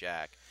therapeutic to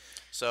Jack.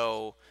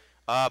 So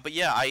but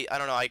yeah, I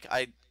don't know,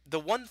 the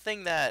one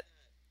thing that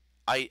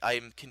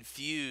I'm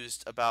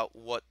confused about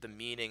what the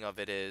meaning of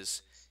it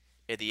is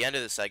at the end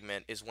of the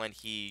segment is when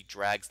he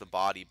drags the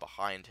body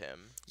behind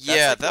him. That's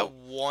Yeah, like the that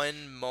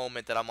one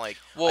moment that I'm like,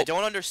 I well,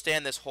 don't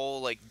understand this whole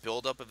like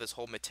buildup of this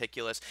whole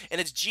meticulous, and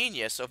it's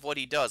genius of what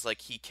he does.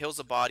 Like he kills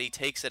the body,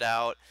 takes it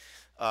out,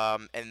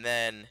 and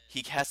then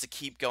he has to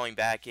keep going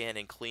back in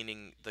and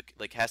cleaning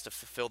has to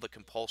fulfill the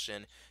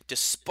compulsion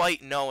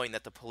despite knowing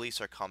that the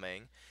police are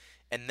coming,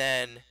 and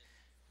then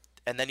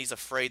he's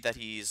afraid that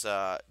he's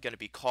going to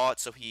be caught,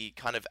 so he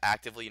kind of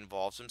actively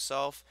involves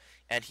himself,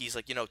 and he's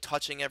like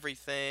touching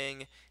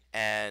everything,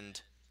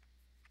 and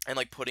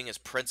like putting his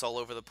prints all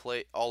over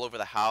the all over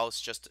the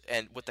house, just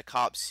and with the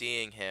cops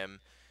seeing him,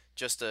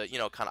 just to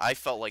kind of, I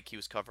felt like he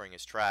was covering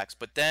his tracks.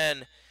 But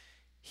then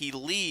he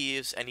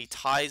leaves and he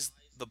ties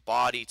the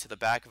body to the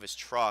back of his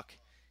truck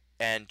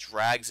and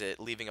drags it,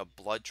 leaving a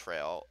blood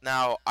trail.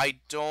 Now I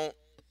don't.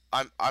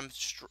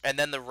 And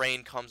then the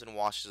rain comes and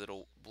washes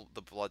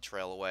the blood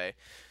trail away.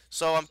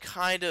 So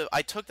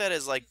I took that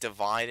as like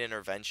divine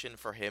intervention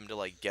for him to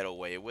like get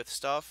away with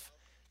stuff,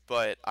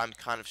 but I'm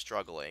kind of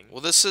struggling.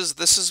 well, this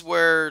is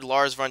where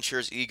Lars von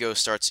Trier's ego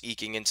starts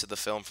eking into the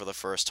film for the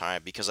first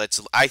time, because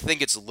I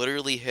think it's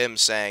literally him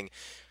saying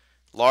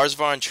Lars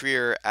von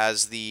Trier,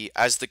 as the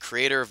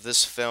creator of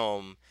this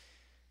film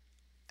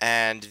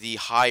and the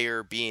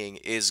higher being,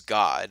 is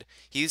God.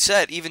 He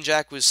said, even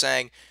Jack was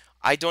saying,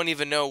 I don't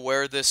even know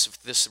where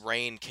this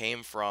rain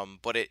came from,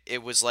 but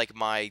it was like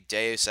my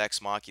Deus ex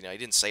machina. He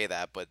didn't say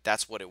that, but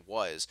that's what it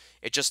was.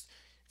 It just,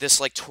 this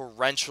like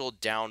torrential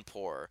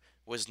downpour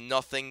was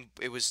nothing.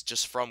 It was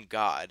just from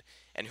God.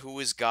 And who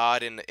is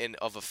God in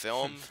of a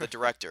film? The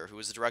director. Who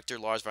is the director?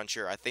 Lars von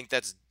Trier. I think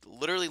that's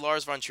literally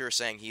Lars von Trier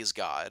saying he's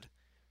God,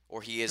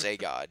 or he is a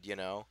god.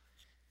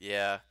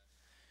 Yeah,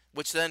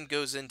 which then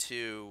goes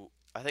into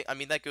I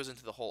mean that goes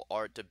into the whole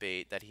art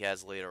debate that he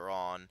has later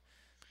on.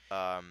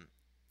 Um,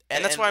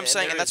 And that's why I'm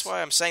saying, there and that's is.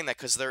 why I'm saying that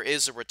because there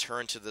is a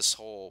return to this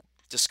whole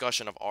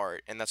discussion of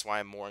art, and that's why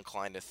I'm more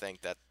inclined to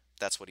think that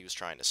that's what he was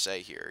trying to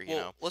say here. You Well,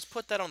 know? let's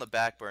put that on the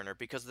back burner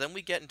because then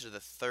we get into the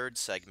third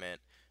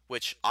segment,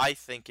 which I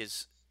think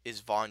is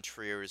Von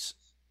Trier's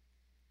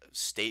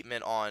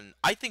statement on,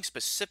 I think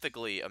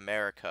specifically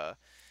America,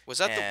 Was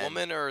that the and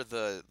woman or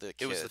the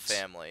it was the kids?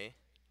 family.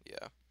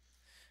 Yeah.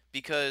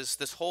 Because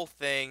this whole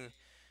thing,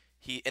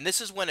 and this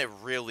is when it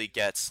really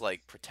gets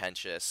like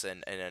pretentious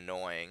and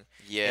annoying,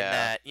 in Yeah.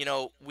 that,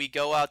 we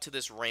go out to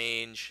this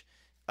range,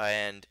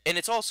 and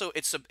it's also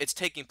it's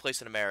taking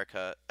place in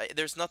America.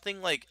 There's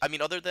nothing like, I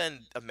mean, other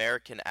than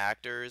American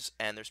actors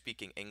and they're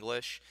speaking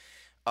English.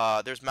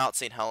 There's Mount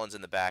St. Helens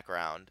in the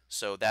background,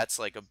 so that's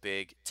like a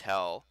big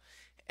tell,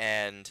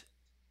 and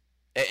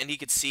and he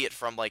could see it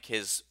from like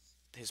his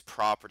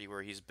property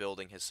where he's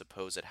building his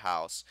supposed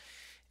house,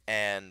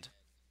 and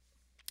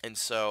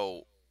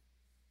so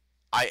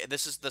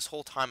this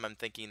whole time I'm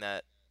thinking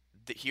that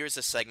here's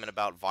a segment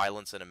about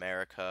violence in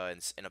America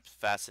and a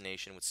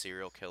fascination with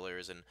serial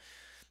killers and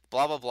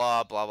blah blah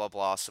blah blah blah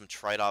blah, some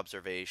trite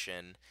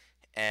observation,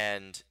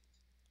 and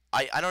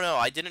I don't know,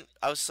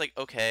 I was just like,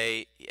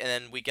 okay, and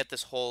then we get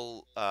this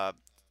whole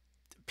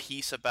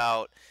piece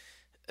about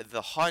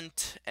the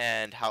hunt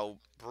and how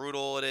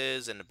brutal it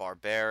is and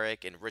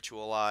barbaric and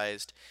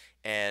ritualized,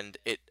 and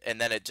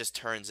then it just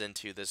turns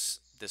into this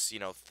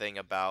thing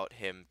about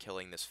him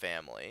killing this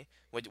family.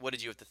 What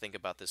did you have to think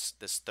about this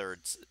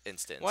third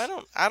Well,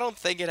 instance? I don't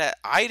think it had.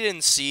 I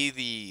didn't see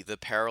the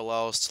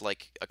parallels to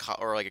like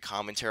or like a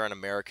commentary on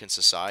American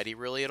society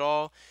really at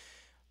all.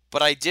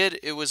 But I did.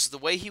 It was the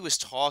way he was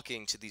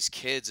talking to these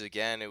kids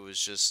again. It was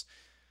just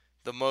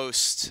the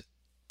most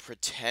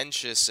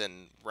pretentious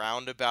and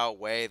roundabout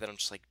way that I'm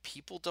just like,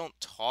 people don't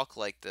talk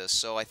like this.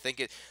 So I think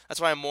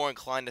that's why I'm more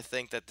inclined to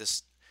think that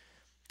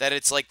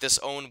it's like this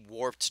own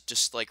warped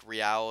just like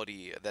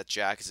reality that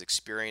Jack is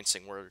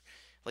experiencing where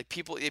like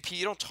people, if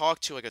you don't talk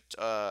to like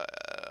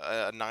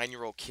a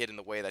 9-year-old kid in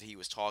the way that he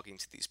was talking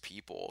to these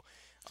people.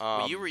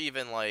 Well, you were um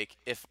even like,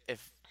 if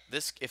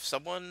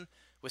someone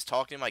was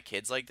talking to my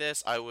kids like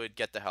this, I would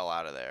get the hell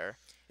out of there.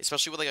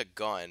 Especially with like a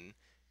gun.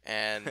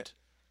 And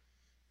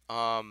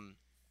um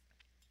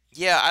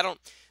yeah, I don't,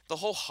 the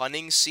whole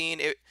hunting scene,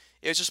 it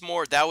was just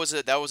more, that was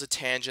a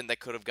tangent that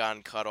could have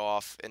gotten cut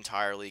off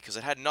entirely because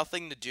it had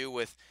nothing to do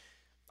with,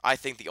 I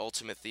think, the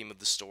ultimate theme of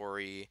the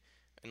story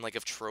and like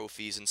of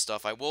trophies and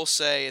stuff. I will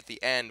say at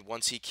the end,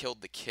 once he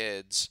killed the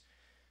kids,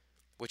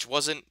 which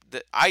wasn't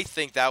that, I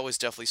think that was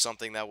definitely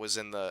something that was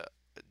in the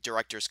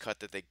director's cut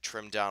that they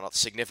trimmed down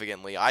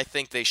significantly. I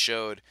think they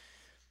showed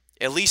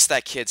at least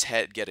that kid's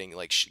head getting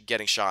like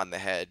getting shot in the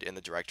head in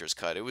the director's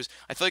cut. It was,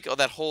 I feel like, oh,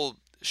 that whole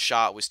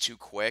shot was too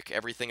quick.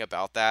 Everything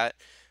about that.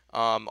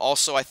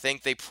 Also, I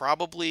think there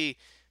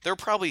were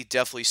probably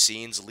definitely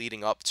scenes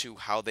leading up to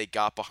how they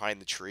got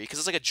behind the tree because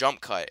it's like a jump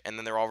cut and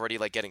then they're already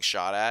like getting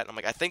shot at. I'm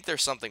like, I think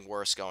there's something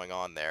worse going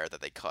on there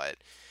that they cut.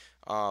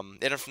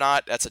 And if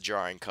not, that's a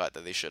jarring cut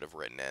that they should have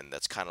written in.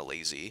 That's kind of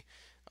lazy.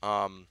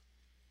 Um,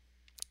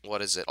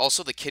 what is it?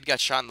 Also, the kid got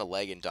shot in the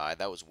leg and died.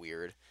 That was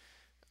weird.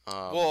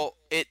 Um, Well,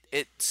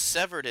 it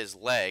severed his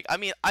leg. I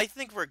mean, I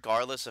think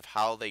regardless of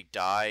how they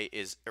die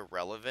is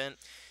irrelevant.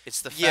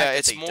 It's the yeah, fact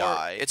that they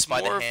die it's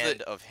by the more of the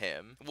hand of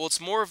him. well, it's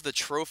more of the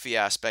trophy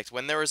aspect.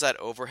 When there was that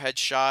overhead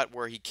shot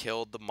where he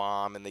killed the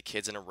mom and the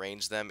kids and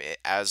arranged them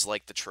as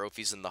like the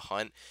trophies in the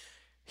hunt,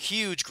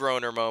 huge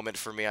groaner moment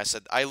for me.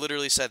 I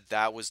literally said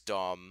that was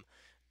dumb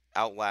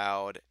out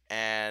loud,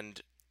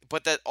 and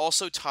but that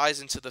also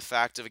ties into the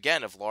fact of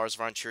again of Lars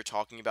von Trier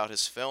talking about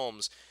his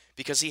films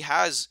because he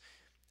has,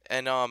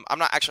 and I'm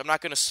not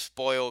going to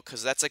spoil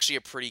because that's actually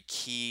a pretty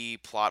key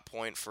plot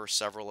point for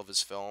several of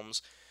his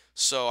films.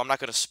 So I'm not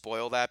going to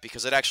spoil that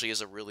because it actually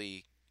is a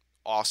really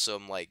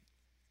awesome like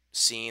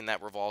scene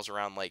that revolves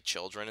around like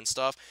children and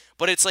stuff.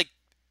 But it's like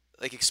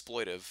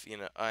exploitive, you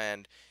know.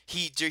 And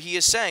he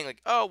is saying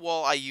like, oh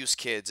well, I use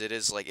kids. It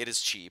is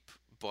cheap,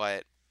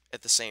 but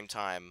at the same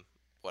time,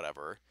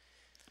 whatever.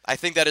 I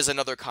think that is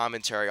another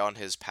commentary on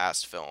his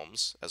past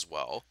films as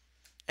well.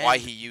 Why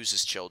And he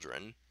uses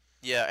children.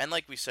 yeah, and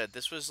like we said,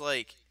 this was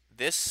like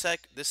this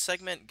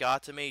segment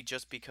got to me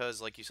just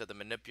because, like you said, the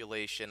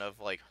manipulation of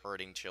like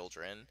hurting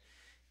children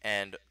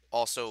and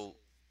also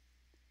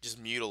just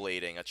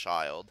mutilating a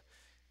child.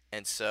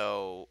 And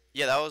so,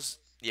 yeah, that was,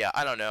 yeah,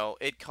 I don't know.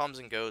 It comes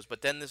and goes,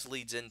 but then this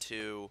leads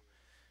into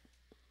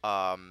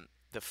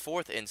the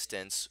fourth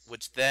instance,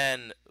 which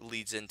then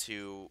leads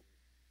into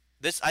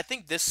this. I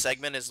think this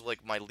segment is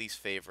like my least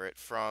favorite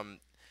from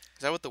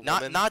Is that what the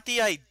not woman? not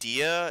the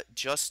idea,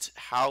 just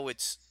how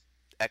it's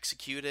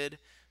executed,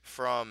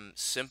 from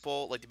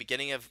simple like the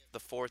beginning of the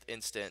fourth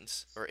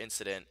instance or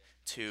incident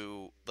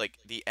to like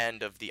the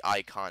end of the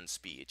icon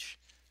speech.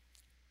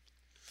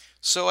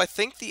 So I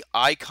think the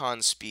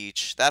icon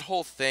speech, that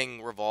whole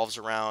thing revolves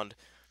around,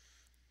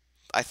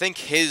 I think,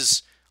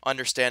 his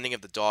understanding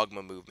of the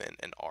dogma movement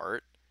and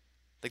art.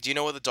 Like, do you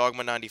know what the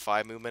Dogma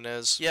 95 movement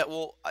is? Yeah,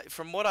 well,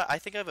 from what I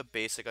think I have a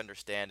basic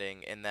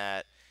understanding in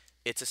that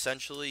it's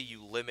essentially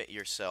you limit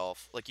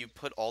yourself, like you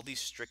put all these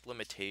strict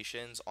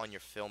limitations on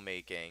your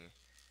filmmaking,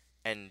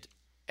 and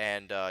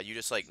you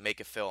just like make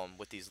a film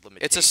with these It's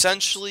limitations, and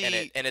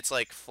essentially, it's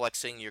like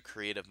flexing your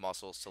creative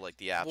muscles to like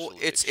the well,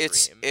 absolute it's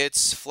extreme.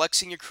 it's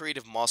flexing your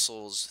creative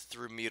muscles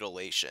through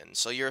mutilation.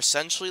 So you're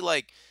essentially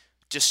like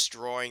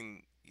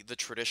destroying the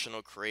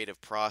traditional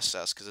creative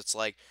process because it's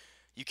like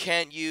you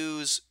can't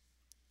use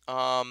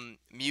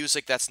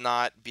music that's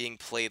not being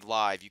played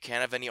live. You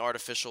can't have any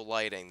artificial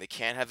lighting. They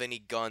can't have any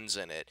guns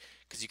in it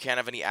because you can't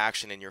have any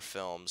action in your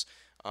films.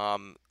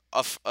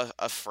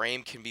 A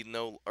frame can be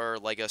no, or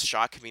like a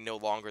shot can be no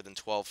longer than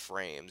 12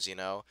 frames,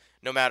 no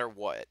matter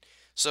what.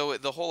 So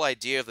the whole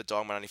idea of the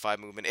Dogma 95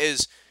 movement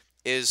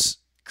is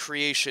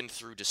creation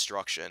through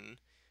destruction.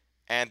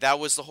 And that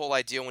was the whole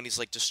idea when he's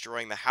like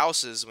destroying the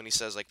houses when he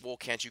says like, "Well,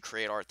 can't you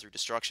create art through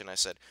destruction?" I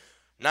said,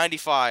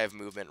 95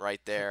 movement right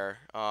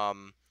there.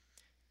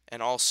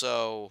 And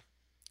also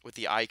with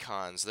the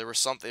icons, there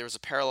was a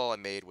parallel I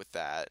made with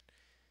that,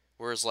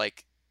 whereas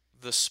like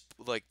the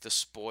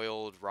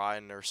spoiled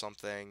rotten or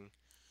something,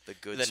 the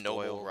good The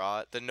noble spoiled,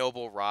 rot. the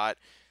noble rot.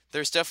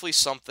 There's definitely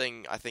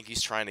something I think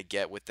he's trying to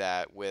get with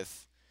that.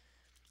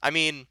 I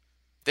mean,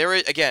 there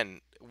is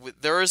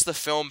the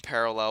film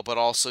parallel, but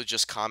also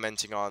just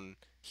commenting on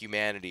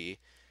humanity.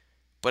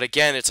 But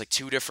again, it's like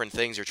two different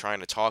things you're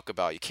trying to talk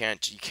about. You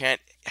can't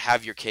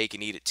have your cake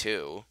and eat it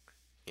too,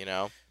 you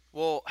know.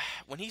 Well,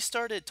 when he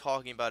started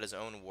talking about his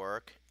own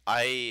work,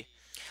 I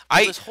well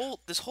I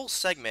this whole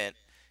segment,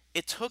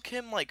 it took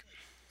him like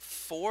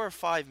 4 or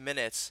 5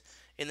 minutes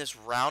in this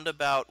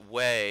roundabout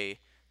way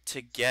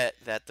to get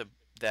that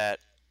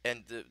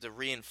and to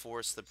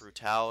reinforce the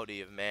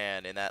brutality of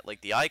man, and that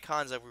like the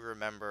icons that we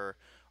remember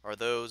are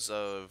those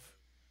of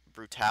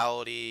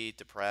brutality,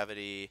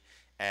 depravity,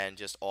 and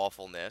just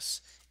awfulness.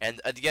 And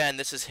again,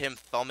 this is him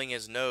thumbing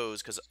his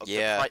nose because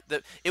Yeah.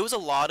 it was a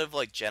lot of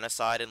like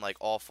genocide and like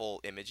awful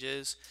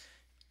images,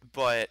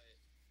 but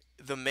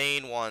the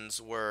main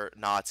ones were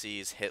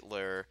Nazis,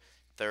 Hitler,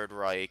 Third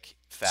Reich,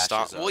 Well,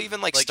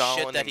 fascism, like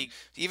shit that he.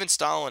 Even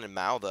Stalin and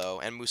Mao though,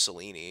 and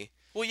Mussolini.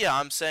 Well, yeah,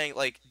 I'm saying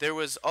like there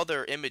was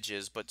other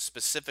images, but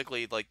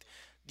specifically like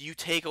you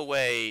take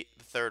away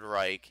the Third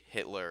Reich,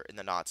 Hitler, and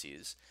the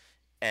Nazis,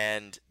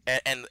 and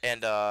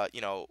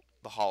the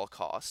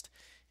Holocaust,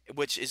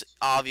 which is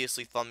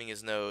obviously thumbing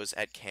his nose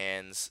at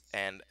Cannes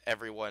and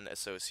everyone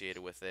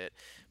associated with it.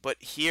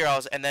 But here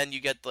and then you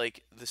get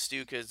like the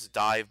Stukas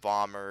dive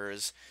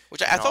bombers,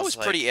 Which I and I thought was was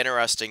like, pretty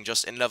interesting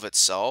just in and of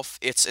itself.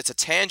 It's a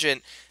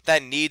tangent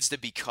that needs to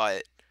be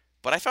cut,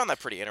 but I found that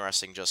pretty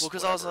interesting well, just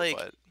because I was whatever,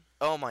 like, but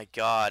oh my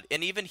god!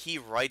 And even he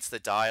writes the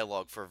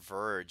dialogue for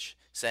Verge,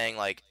 saying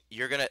like,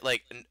 "You're gonna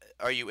like,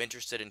 are you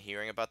interested in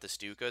hearing about the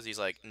Stukas?" He's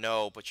like,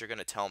 "No, but you're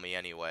gonna tell me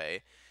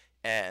anyway."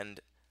 And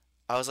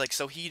I was like,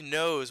 so he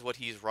knows what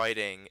he's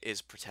writing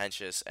is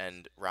pretentious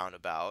and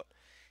roundabout,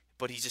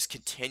 but he just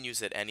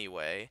continues it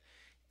anyway.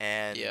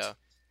 And yeah.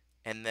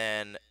 and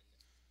then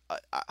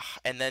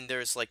and then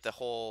there's like the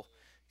whole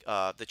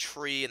the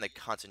tree and the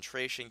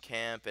concentration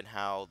camp, and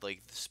how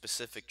like the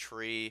specific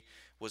tree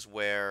was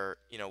where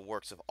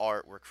works of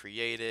art were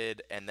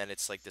created, and then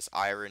it's like this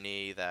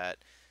irony that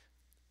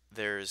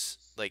there's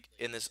like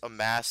in this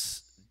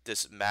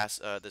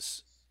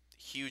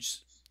huge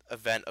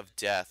event of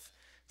death,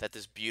 that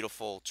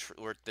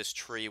this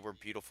tree where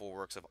beautiful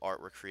works of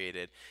art were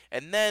created.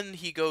 And then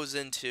he goes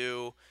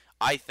into,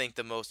 I think,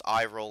 the most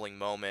eye-rolling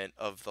moment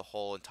of the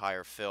whole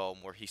entire film,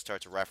 where he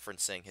starts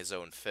referencing his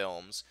own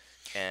films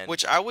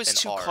Which and I was and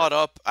too art. caught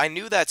up. I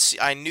knew the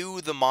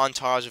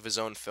montage of his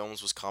own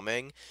films was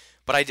coming,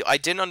 but I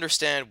didn't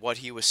understand what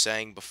he was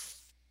saying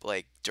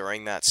like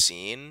during that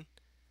scene.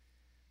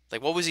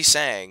 Like what was he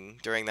saying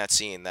during that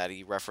scene that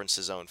he referenced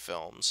his own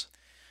films?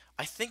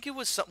 I think it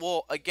was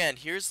well, again,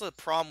 here's the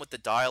problem with the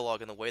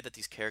dialogue and the way that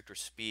these characters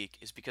speak,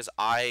 is because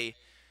I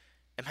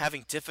am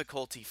having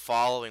difficulty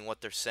following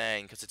what they're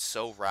saying because it's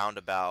so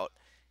roundabout,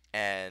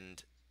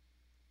 and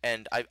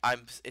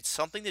I'm it's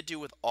something to do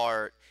with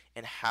art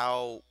and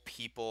how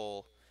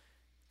people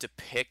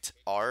depict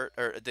art,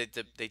 or they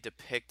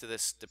depict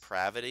this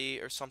depravity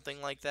or something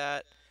like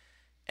that.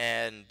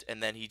 And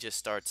then he just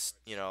starts,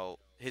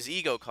 his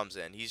ego comes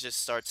in. He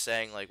just starts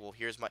saying like, well,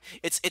 here's my,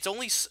 it's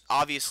only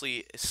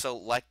obviously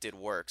selected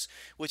works,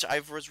 which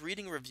I was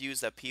reading reviews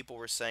that people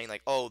were saying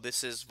like, oh,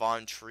 this is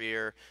Von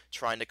Trier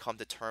trying to come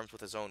to terms with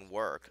his own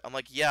work. I'm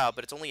like, yeah,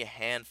 but it's only a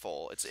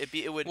handful.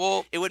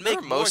 Well, it would there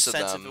were make more most of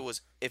sense if it them.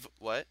 was, if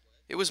what.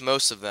 It was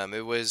most of them.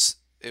 It was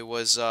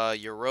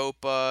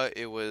Europa.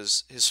 It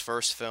was his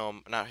first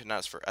film. Not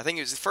his first. I think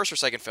it was his first or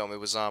second film.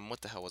 It was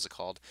what the hell was it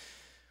called?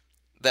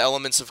 The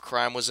Elements of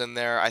Crime was in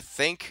there. I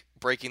think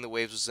Breaking the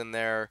Waves was in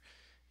there.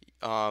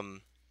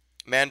 Um,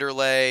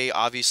 Manderley,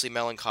 obviously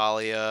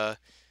Melancholia,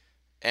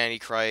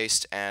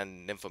 Antichrist,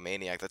 and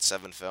Nymphomaniac. That's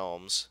 7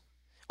 films.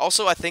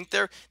 Also, I think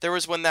there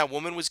was when that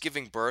woman was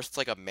giving birth to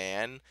like a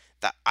man.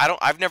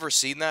 I've never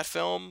seen that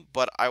film,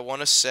 but I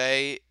want to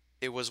say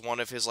it was one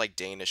of his like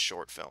Danish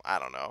short film. I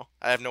don't know.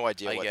 I have no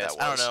idea I what guess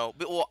that I don't was. know.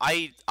 But, well,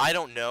 I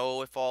don't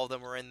know if all of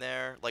them were in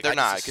there. Like They're I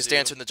just not, because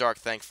Dancer assume. in the Dark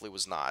thankfully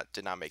was not.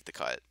 Did not make the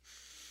cut.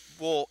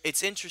 Well,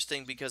 it's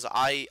interesting because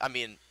I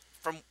mean,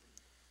 from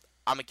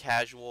I'm a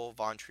casual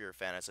Von Trier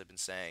fan, as I've been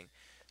saying,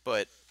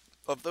 but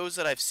of those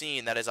that I've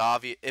seen, that is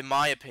obvious. In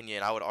my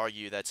opinion, I would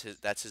argue that's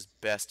his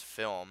best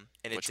film,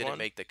 and it Which didn't one?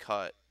 make the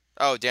cut.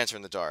 Oh, Dancer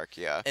in the Dark.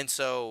 Yeah. And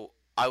so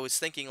I was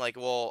thinking, like,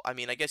 well, I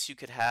mean, I guess you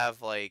could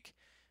have like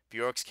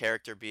Bjork's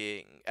character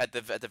being at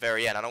the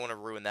very end. I don't want to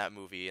ruin that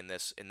movie in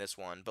this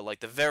one, but like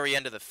the very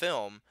end of the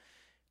film.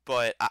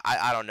 But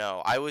I don't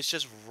know. I was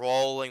just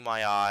rolling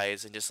my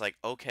eyes and just like,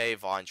 okay,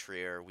 Von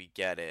Trier, we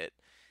get it,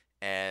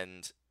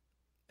 and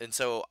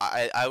so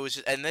I was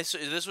just, and this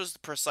was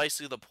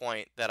precisely the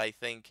point that I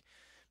think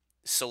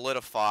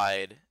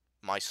solidified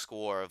my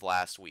score of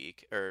last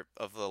week or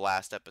of the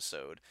last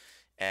episode.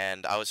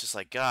 And I was just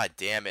like, God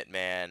damn it,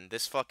 man,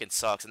 this fucking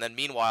sucks. And then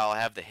meanwhile, I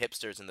have the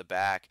hipsters in the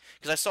back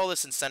because I saw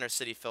this in Center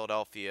City,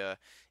 Philadelphia.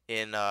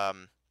 In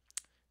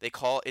they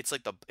call it's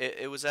like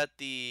it was at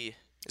the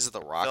Is it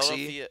the Roxy?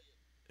 Philadelphia.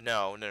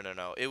 No, no, no,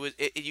 no.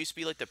 It used to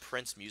be like the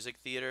Prince Music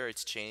Theater.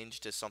 It's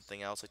changed to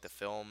something else, like the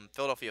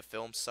Philadelphia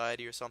Film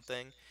Society or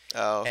something.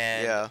 Oh,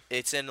 And yeah.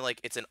 it's an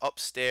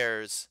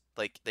upstairs,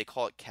 like they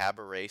call it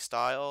cabaret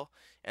style.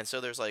 And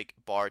so there's like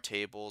bar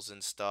tables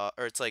and stuff,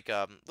 or it's like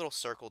little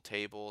circle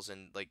tables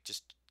and like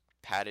just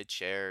padded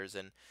chairs,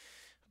 and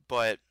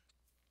but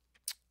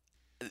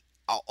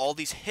all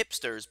these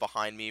hipsters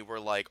behind me were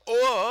like,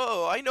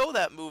 "Oh, I know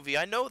that movie.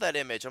 I know that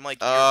image." I'm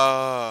like, "You're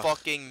Uh,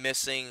 fucking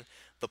missing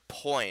the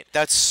point."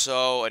 that's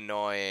so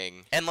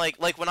annoying. And like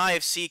when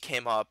IFC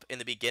came up in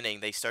the beginning,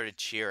 they started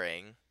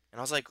cheering, and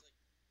I was like,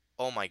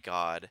 "Oh my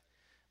God."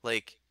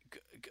 Like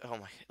oh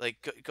my,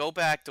 like go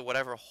back to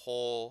whatever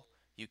hole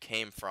you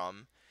came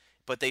from.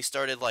 But they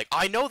started like,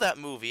 "I know that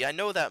movie. I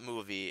know that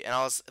movie."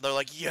 And they're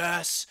like,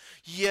 "Yes.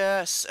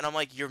 Yes." And I'm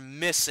like, "You're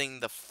missing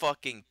the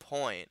fucking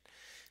point."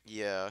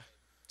 Yeah.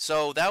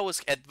 So that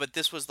was, but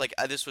this was like,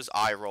 this was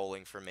eye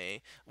rolling for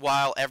me.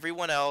 While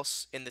everyone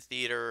else in the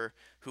theater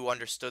who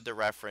understood the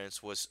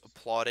reference was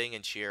applauding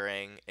and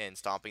cheering and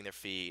stomping their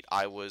feet,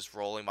 I was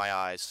rolling my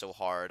eyes so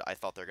hard I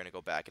thought they're gonna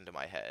go back into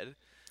my head.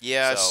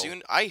 Yeah, as So,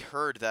 soon I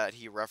heard that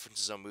he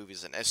references some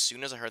movies, and as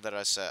soon as I heard that,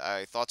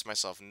 I thought to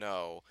myself,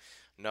 no,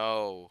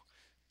 no,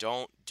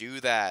 don't do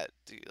that.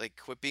 Like,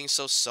 quit being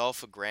so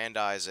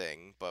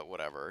self-aggrandizing. But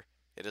whatever,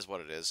 it is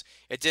what it is.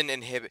 It didn't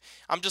inhibit.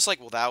 I'm just like,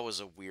 well, that was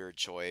a weird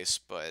choice,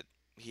 but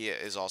he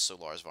is also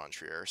Lars von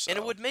Trier, and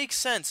it so would make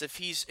sense if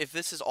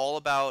this is all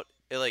about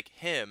like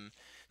him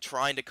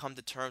trying to come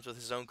to terms with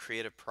his own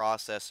creative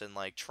process and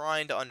like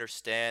trying to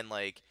understand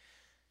like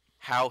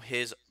how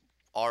his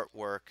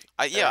artwork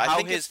or yeah,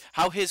 I think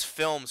how his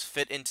films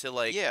fit into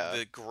like yeah,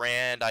 the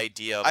grand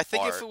idea of I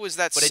think if art, it was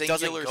that but it doesn't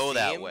singular go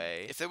that theme,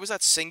 way. if it was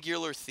that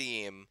singular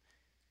theme,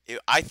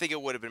 I think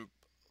it would have been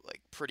like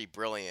pretty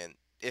brilliant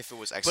if it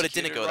was But it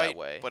didn't executed go that right,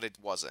 way, but it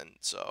wasn't. and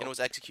it So was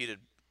executed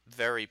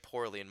very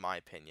poorly in my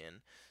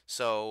opinion.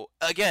 So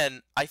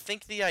again, I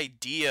think the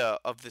idea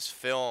of this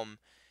film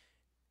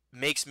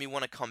makes me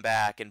want to come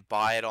back and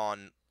buy it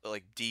on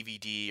like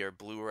DVD or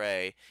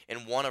Blu-ray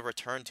and want to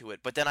return to it.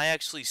 But then I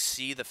actually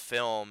see the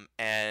film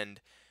and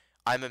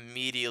I'm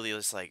immediately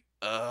just like,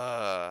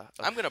 ugh.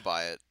 I'm gonna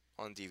buy it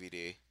on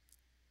DVD.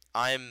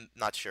 I'm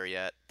not sure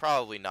yet.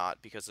 Probably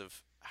not because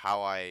of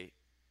how I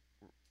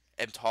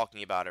am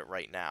talking about it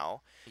right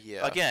now.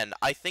 Yeah, Again,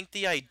 I think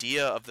the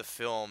idea of the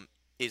film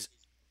is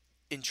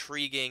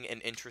intriguing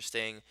and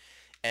interesting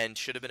and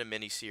should have been a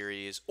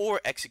miniseries or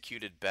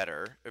executed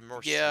better or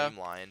more yeah.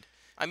 streamlined.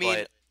 I mean,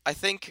 But I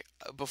think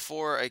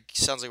before it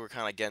sounds like we're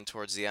kind of getting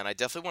towards the end. I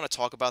definitely want to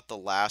talk about the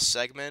last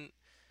segment,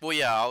 well,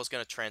 yeah, I was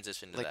gonna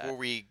transition to like that.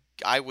 where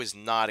I was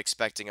not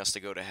expecting us to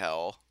go to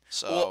hell. Well,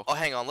 So oh,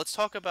 hang on. Let's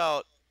talk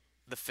about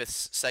the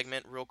fifth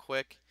segment real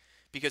quick,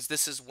 because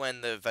this is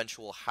when the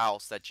eventual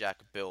house that Jack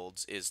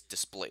builds is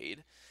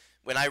displayed.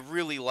 When I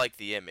really like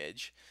the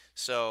image,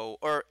 so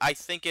or I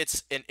think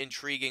it's an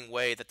intriguing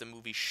way that the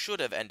movie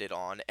should have ended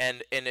on,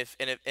 and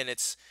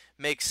it's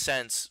makes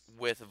sense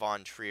with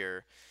Von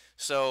Trier.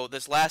 So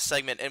this last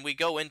segment, and we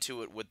go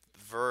into it with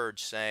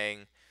Verge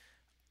saying,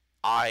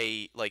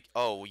 I like,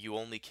 oh, you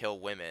only kill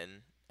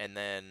women, and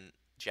then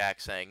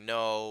Jack saying,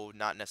 no,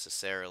 not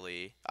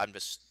necessarily. I'm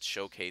just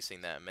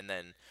showcasing them, and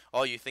then,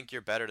 oh, you think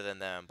you're better than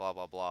them, blah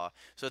blah blah.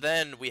 So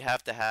then we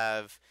have to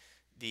have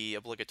the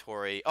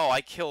obligatory, oh, I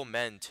kill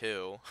men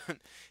too,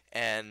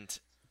 and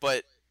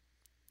but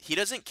he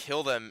doesn't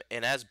kill them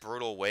in as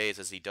brutal ways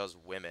as he does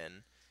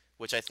women,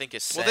 which I think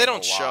is well, they saying a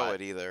don't show lot.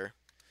 it either.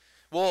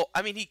 Well,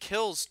 I mean, he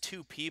kills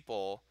two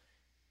people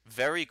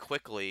very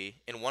quickly,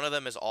 and one of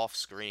them is off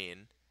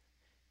screen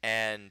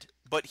and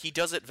but he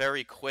does it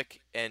very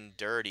quick and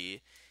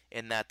dirty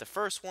in that the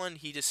first one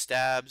he just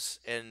stabs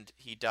and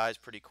he dies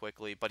pretty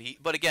quickly, but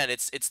again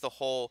it's the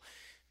whole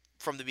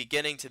from the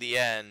beginning to the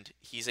end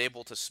he's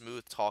able to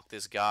smooth talk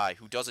this guy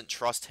who doesn't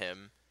trust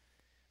him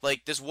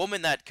Like this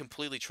woman that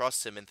completely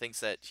trusts him and thinks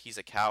that he's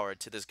a coward,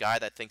 to this guy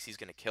that thinks he's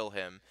gonna kill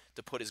him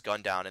to put his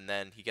gun down, and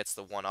then he gets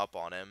the one up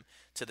on him,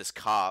 to this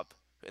cop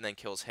and then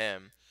kills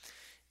him.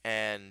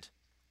 And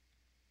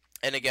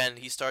again,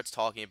 he starts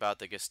talking about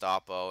the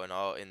Gestapo and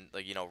all, and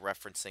like,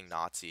 referencing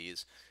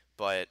Nazis.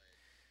 But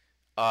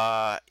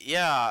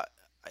yeah,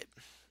 I,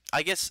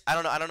 I guess I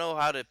don't know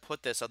how to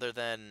put this other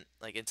than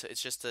like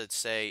it's just to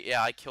say,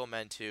 yeah, I kill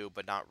men too,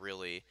 but not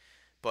really.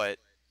 But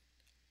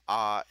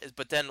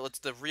but then it's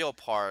the real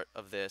part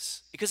of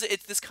this, because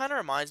this kind of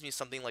reminds me of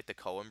something like the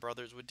Coen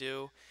brothers would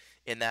do,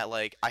 in that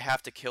like I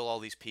have to kill all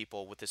these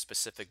people with this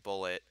specific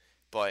bullet,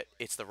 but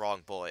it's the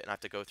wrong bullet, and I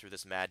have to go through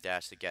this mad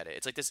dash to get it.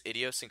 It's like this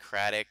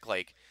idiosyncratic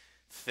like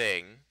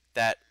thing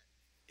that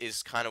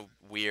is kind of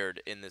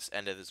weird in this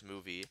end of this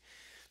movie.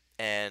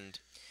 And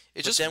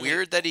It's but just then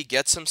weird that he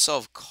gets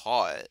himself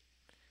caught.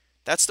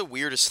 That's the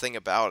weirdest thing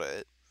about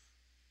it.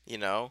 You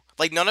know,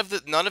 like none of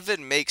it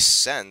makes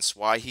sense.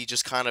 Why he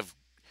just kind of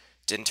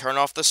didn't turn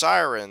off the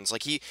sirens.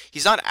 Like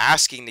he's not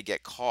asking to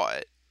get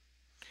caught.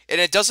 And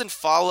it doesn't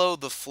follow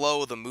the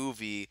flow of the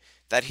movie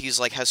that he's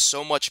like has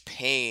so much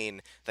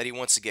pain that he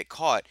wants to get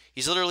caught.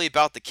 He's literally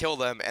about to kill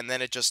them, and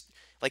then it just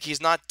like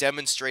he's not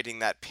demonstrating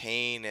that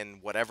pain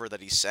and whatever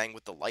that he's saying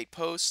with the light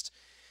post.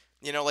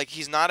 You know, like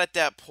he's not at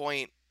that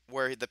point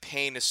where the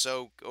pain is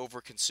so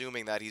over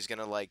consuming that he's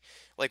gonna like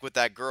with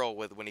that girl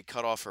with when he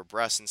cut off her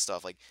breasts and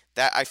stuff like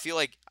that. I feel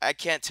like I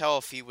can't tell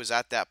if he was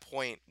at that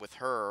point with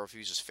her or if he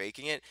was just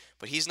faking it,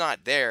 but he's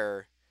not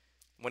there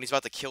when he's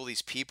about to kill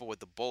these people with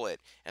the bullet.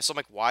 And so I'm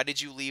like, why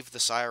did you leave the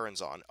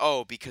sirens on?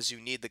 Oh, because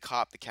you need the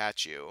cop to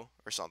catch you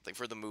or something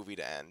for the movie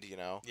to end, you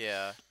know?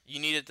 yeah, you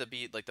need it to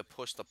be like to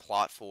push the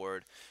plot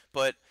forward.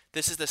 But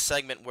this is the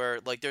segment where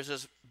like there's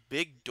this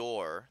big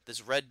door,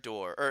 this red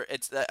door, or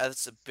it's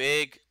a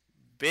big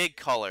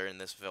color in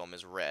this film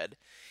is red,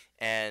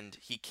 and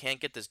he can't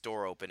get this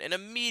door open. And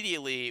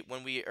immediately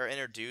when we are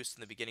introduced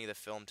in the beginning of the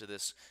film to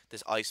this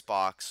ice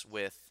box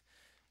with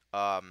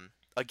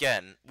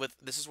again, with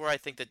this is where I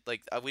think that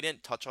like we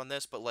didn't touch on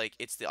this, but like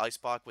it's the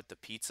icebox with the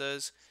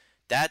pizzas.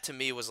 That to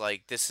me was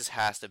like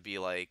has to be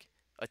like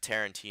a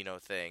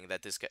Tarantino thing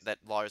that this guy, that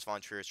Lars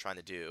von Trier is trying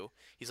to do.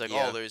 He's like,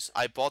 Yeah. oh,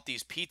 I bought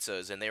these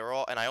pizzas and they were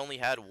all, and I only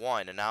had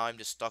one, and now I'm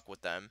just stuck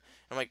with them.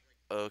 I'm like,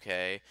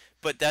 okay,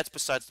 but that's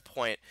besides the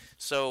point.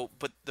 So,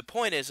 but the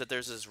point is that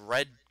there's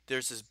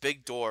this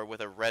big door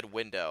with a red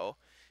window,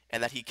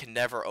 and that he can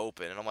never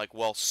open. And I'm like,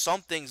 well,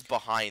 something's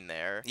behind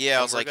there. Yeah, I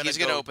And was like, he's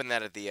gonna open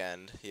that at the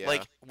end. Yeah.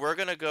 like we're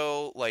gonna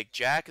go like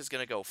Jack is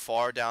gonna go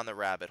far down the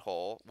rabbit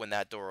hole when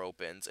that door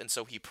opens, and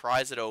so he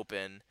pries it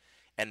open,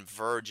 and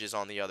Verge is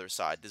on the other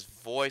side. This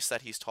voice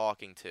that he's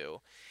talking to,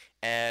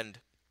 and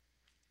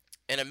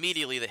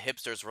immediately the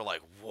hipsters were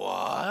like,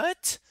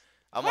 "What?"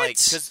 I'm like,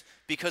 What?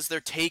 because they're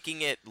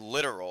taking it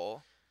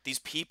literal. These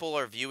people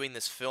are viewing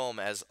this film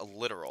as a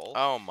literal.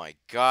 Oh my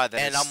god, that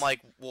And is I'm like,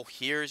 well,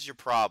 here's your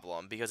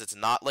problem, because it's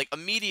not like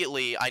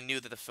immediately I knew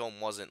that the film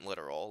wasn't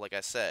literal, like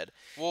I said.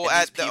 well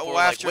And these at the, people well,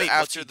 were like, after wait, what's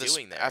after he this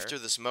doing there? after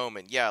this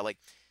moment, yeah, like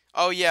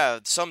oh yeah,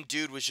 some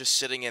dude was just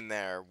sitting in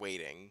there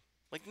waiting.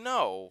 Like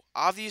no,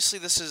 obviously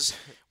this is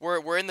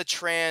we're in the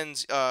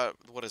trans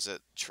what is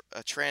it?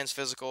 Trans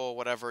physical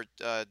whatever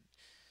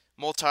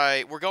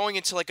multi we're going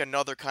into like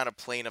another kind of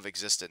plane of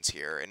existence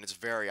here and it's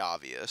very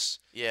obvious.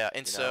 Yeah,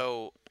 and You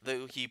know?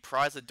 so he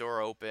pries the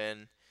door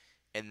open,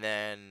 and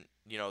then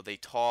they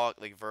talk,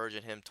 like Verge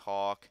and him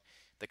talk.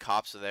 The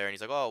cops are there, and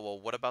he's like, "Oh, well,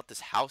 what about this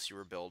house you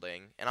were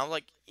building?" And I'm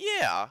like,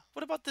 "Yeah,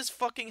 what about this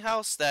fucking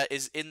house that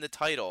is in the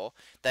title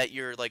that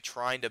you're like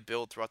trying to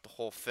build throughout the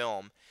whole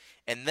film?"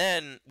 And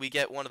then we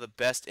get one of the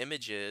best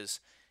images,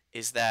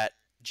 is that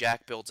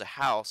Jack builds a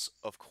house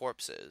of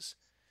corpses,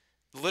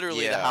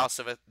 literally Yeah.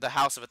 the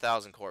house of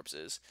 1,000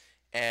 corpses,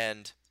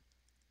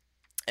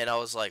 and I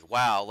was like,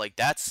 wow, like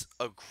that's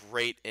a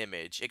great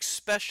image,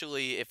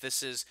 especially if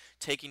this is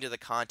taking to the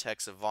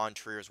context of Von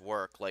Trier's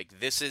work. Like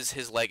this is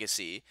his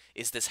legacy,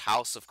 is this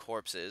house of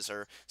corpses,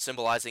 or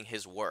symbolizing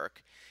his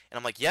work. And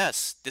I'm like,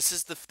 yes, this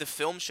is the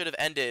film should have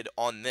ended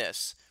on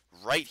this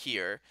right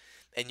here.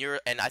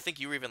 And I think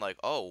you were even like,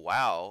 oh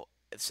wow,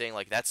 saying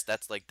like that's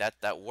like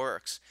that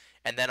works.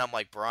 And then I'm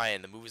like,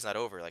 Brian, the movie's not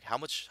over. Like how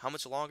much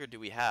longer do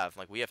we have? I'm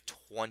like, we have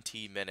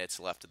 20 minutes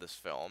left of this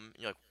film.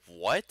 And you're like,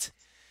 what?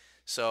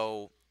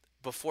 So,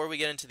 before we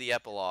get into the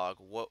epilogue,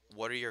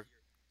 what are your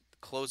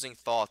closing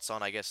thoughts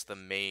on, I guess, the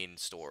main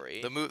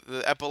story,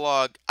 The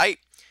epilogue I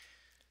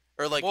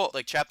or like well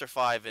chapter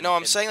 5? no,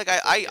 I'm saying like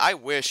before we get- I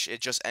wish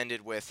it just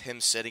ended with him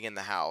sitting in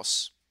the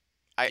house.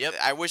 Yep.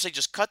 I wish they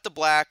just cut the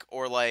black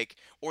or like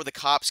or the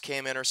cops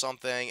came in or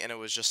something and it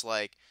was just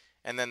like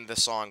and then the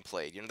song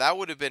played. You know, that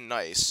would have been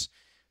nice.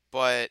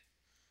 But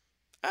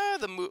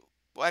the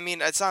I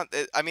mean, it's not.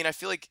 I mean, I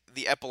feel like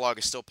the epilogue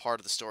is still part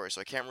of the story, so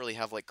I can't really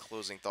have like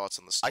closing thoughts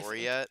on the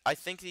story yet. I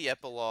think the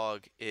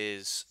epilogue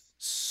is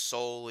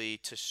solely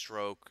to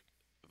stroke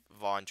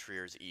Von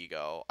Trier's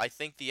ego. I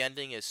think the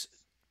ending is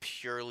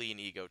purely an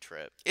ego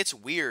trip. It's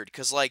weird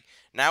because like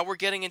now we're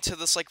getting into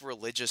this like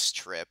religious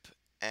trip,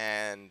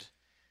 and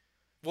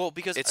Well,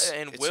 because it's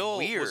and it's Will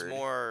was weird.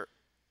 more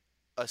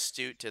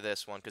astute to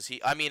this one because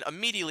I mean,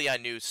 immediately I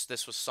knew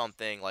this was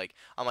something like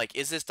I'm like,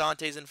 is this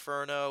Dante's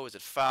Inferno? Is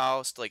it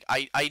Faust? Like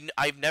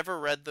I've never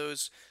read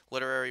those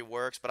literary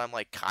works, but I'm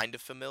like kind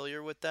of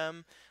familiar with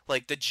them.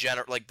 Like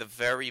like the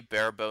very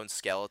bare bones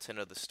skeleton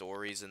of the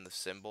stories and the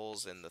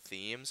symbols and the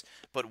themes.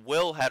 But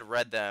Will had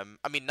read them.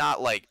 I mean,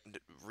 not like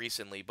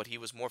recently, but he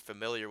was more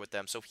familiar with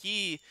them, so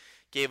he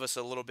gave us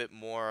a little bit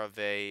more of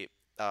a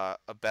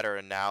better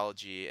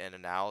analogy and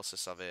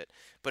analysis of it.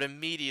 But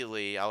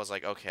immediately I was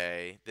like,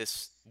 okay,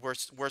 this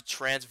we're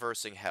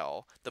transversing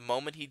hell. The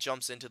moment he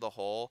jumps into the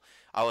hole,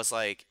 I was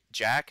like,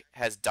 Jack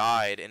has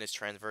died and is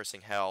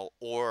transversing hell,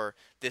 or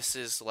this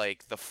is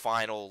like the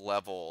final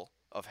level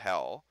of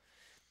hell.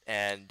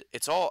 And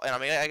it's all, and I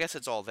mean, I guess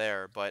it's all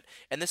there, but,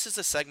 and this is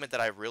a segment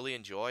that I really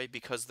enjoy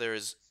because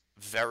there's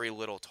very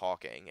little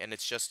talking, and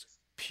it's just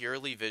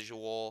purely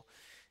visual.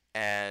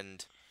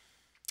 And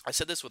I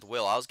said this with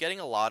Will. I was getting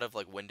a lot of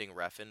like Winding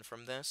Refn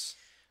from this,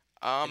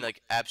 and Um,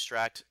 like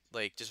abstract,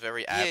 like just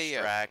very yeah,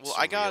 yeah. abstract, Well,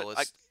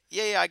 surrealist.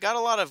 I got a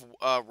lot of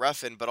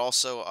Refn, but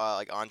also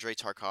like Andrei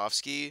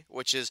Tarkovsky,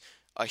 which is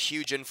a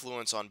huge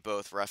influence on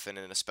both Refn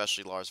and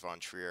especially Lars von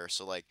Trier.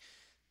 So like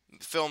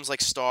films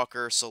like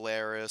Stalker,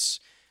 Solaris,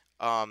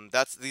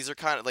 that's these are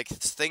kind of like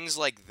things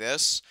like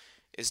this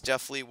is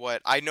definitely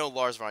what I know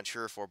Lars von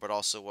Trier for, but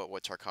also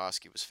what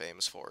Tarkovsky was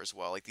famous for as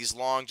well. Like these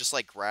long, just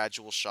like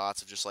gradual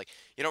shots of just like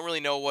you don't really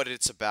know what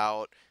it's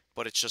about,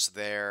 but it's just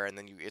there, and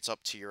then it's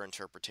up to your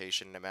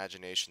interpretation and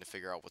imagination to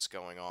figure out what's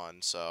going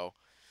on. So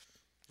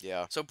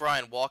yeah. So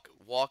Brian, walk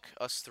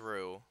us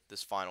through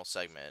this final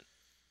segment.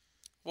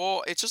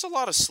 Well, it's just a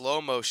lot of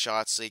slow mo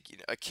shots,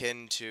 like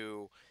akin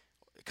to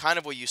kind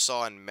of what you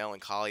saw in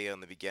Melancholia in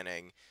the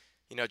beginning.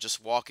 You know,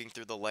 just walking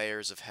through the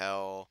layers of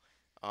hell.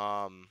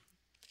 Um,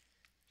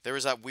 there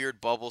was that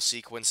weird bubble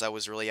sequence that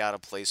was really out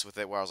of place with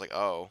it, where I was like,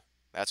 "Oh,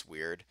 that's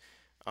weird."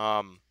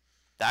 Um,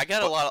 I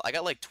got a but lot of, I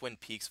got like Twin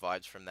Peaks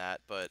vibes from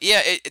that, but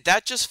yeah,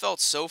 that just felt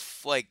so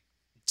like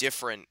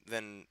different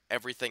than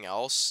everything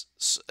else.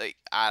 Like,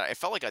 it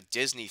felt like a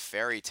Disney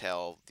fairy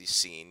tale the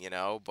scene, you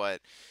know.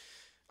 But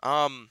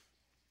um,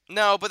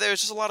 no, but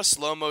there's just a lot of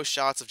slow mo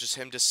shots of just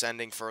him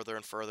descending further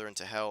and further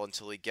into hell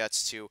until he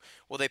gets to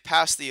well, they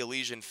pass the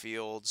Elysian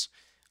fields,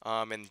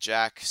 and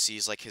Jack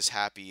sees like his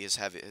happiness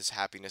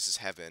is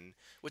heaven,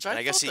 which and I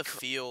I guess thought the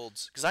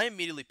fields, because I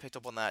immediately picked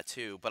up on that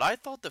too, but I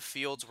thought the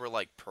fields were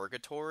like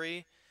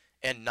purgatory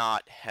and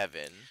not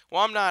heaven.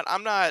 well, I'm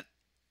not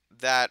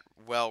that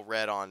well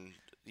read on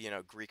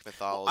Greek Well,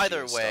 mythology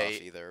and stuff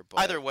either, but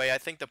either way, I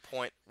think the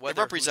point, it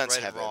whether who's represents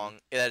right or heaven. wrong,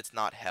 is that it's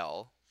not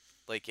hell.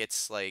 Like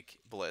it's like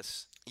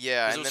bliss.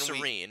 Yeah, Because it and was then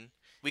serene.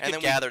 We and could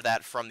then we gather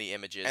that from the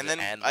images and then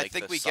and I like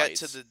think the we get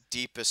to sights. the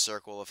deepest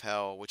circle of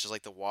hell, which is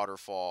like the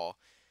waterfall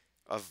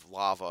of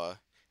lava,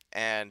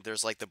 and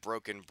there's like the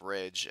broken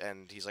bridge,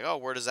 and he's like, "Oh,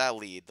 where does that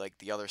lead?" Like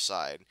the other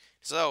side.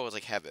 So oh, it was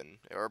like heaven,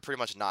 or pretty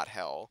much not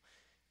hell.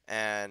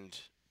 And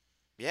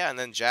yeah, and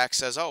then Jack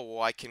says, "Oh,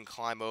 well, I can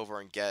climb over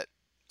and get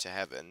to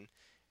heaven,"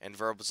 and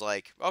Verb was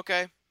like,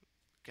 "Okay,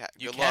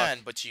 You good luck."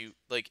 can, but you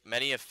like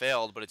many have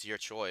failed, but it's your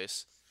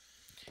choice.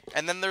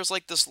 And then there's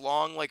like this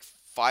long, like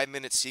 5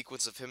 minute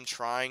sequence of him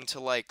trying to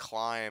like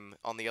climb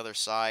on the other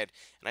side.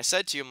 And I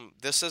said to him,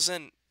 this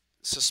isn't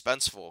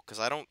suspenseful because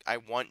I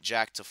want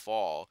Jack to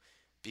fall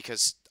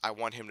because I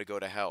want him to go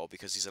to hell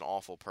because he's an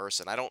awful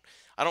person. I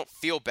don't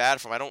feel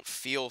bad for him. I don't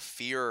feel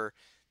fear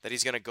that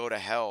he's gonna go to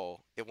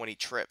hell when he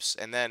trips.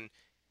 And then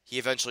he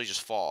eventually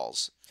just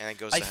falls and then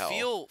goes I to hell.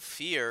 feel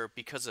fear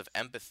because of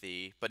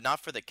empathy, but not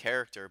for the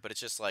character, but it's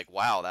just like,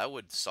 wow, that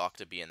would suck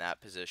to be in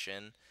that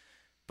position.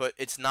 But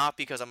it's not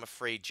because I'm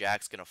afraid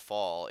Jack's gonna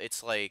fall.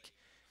 It's like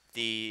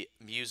the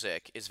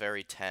music is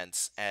very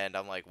tense, and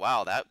I'm like,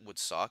 wow, that would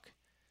suck.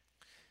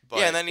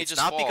 Yeah, and But then he it's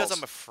just not because I'm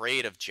falls.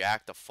 afraid of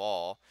Jack to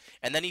fall.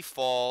 And then he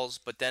falls,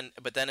 but then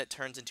it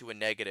turns into a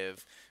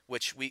negative,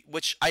 which we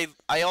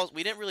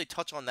didn't really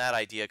touch on that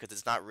idea because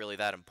it's not really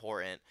that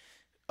important.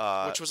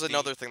 Which was The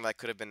another thing that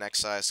could have been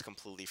excised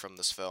completely from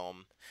this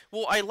film.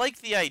 Well, I like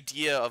the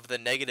idea of the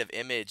negative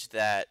image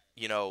that,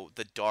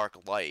 the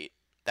dark light.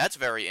 That's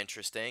very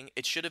interesting.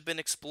 It should have been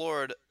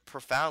explored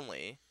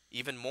profoundly,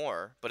 even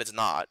more, but it's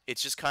not.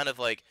 It's just kind of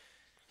like,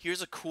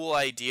 here's a cool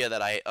idea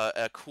that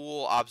a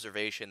cool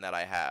observation that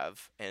I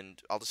have,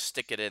 and I'll just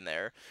stick it in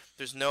there.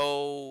 There's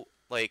no,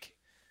 like,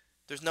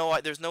 there's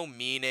no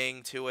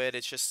meaning to it.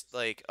 It's just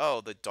like, oh,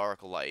 the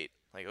dark light.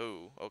 Like,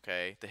 ooh,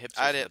 okay. The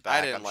I hipsters in the didn't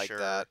I back, didn't I'm like sure.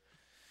 that.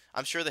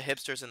 I'm sure the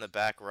hipsters in the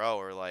back row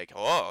are like,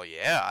 "Oh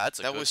yeah, that's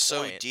a That good was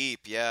so point."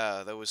 deep.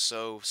 Yeah, that was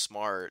so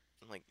smart.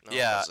 I'm like, no, it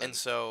Yeah, and wasn't.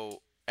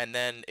 so and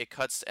then it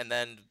cuts, and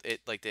then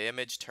it like the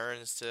image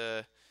turns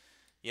to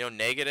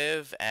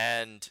negative,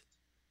 and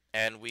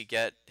we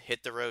get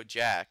 "Hit the Road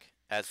Jack"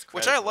 as the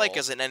Which I credits like roll.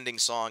 as an ending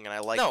song, and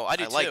No, I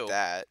do I like too.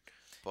 that.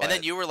 And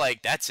then But you were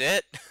like, "That's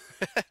it."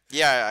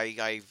 yeah,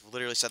 I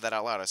literally said that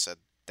out loud. I said,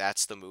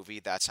 "That's the movie.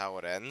 That's how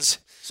it ends."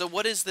 So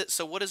what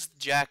does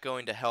Jack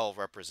going to hell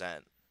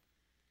represent?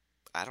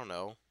 I don't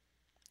know.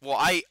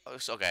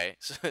 Okay.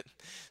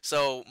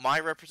 So my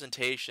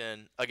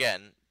representation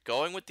again.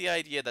 going with the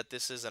idea that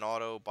this is an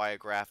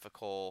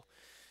autobiographical,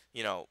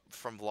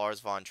 from Lars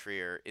von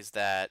Trier, is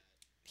that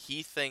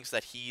he thinks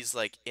that he's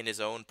like in his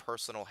own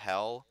personal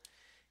hell,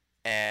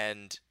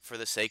 and for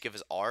the sake of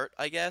his art,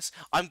 I guess.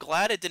 I'm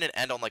glad it didn't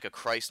end on like a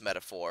Christ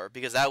metaphor,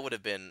 because that would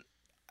have been,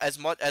 as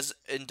much as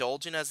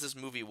indulgent as this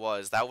movie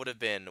was, that would have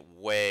been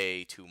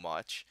way too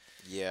much.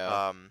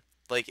 Yeah.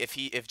 Like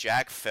if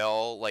Jack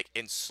fell like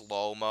in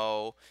slow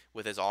mo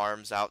with his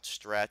arms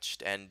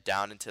outstretched and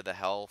down into the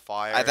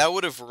hellfire, That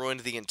would have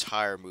ruined the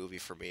entire movie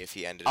for me if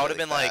he ended I it would have like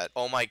been like, that.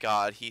 oh my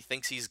God, he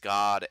thinks he's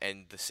God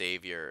and the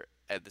Savior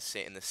at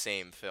in the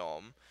same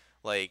film.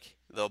 Like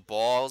the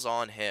balls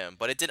on him.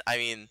 But it did. I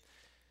mean,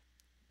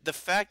 the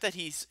fact that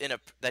he's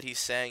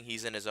saying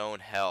he's in his own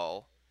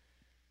hell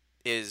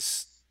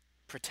is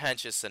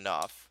pretentious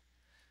enough.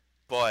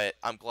 But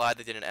I'm glad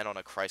they didn't end on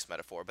a Christ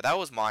metaphor. But that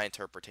was my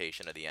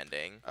interpretation of the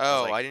ending. I was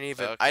Oh, like, I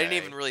didn't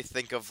even okay. really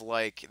think of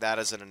like that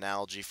as an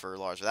analogy for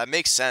Lars. That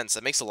makes sense.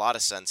 That makes a lot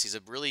of sense. He's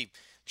a really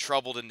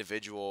troubled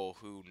individual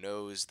who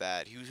knows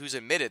that who's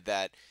admitted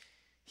that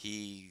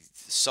he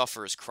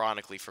suffers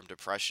chronically from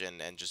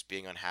depression and just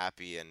being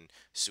unhappy and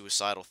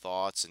suicidal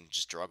thoughts and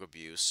just drug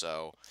abuse.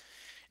 So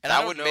And I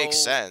that don't would make know.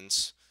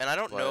 sense. And I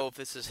don't But know if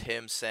this is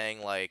him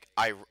saying like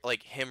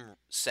him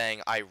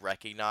saying I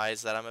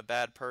recognize that I'm a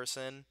bad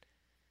person,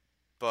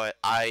 but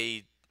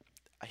I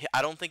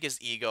don't think his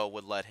ego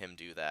would let him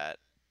do that.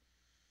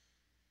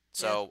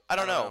 yeah, So I I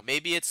don't don't know. know.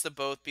 Maybe it's to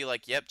both be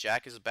like, yep,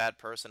 Jack is a bad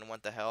person and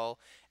went to hell,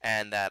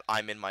 and that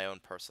I'm in my own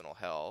personal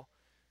hell,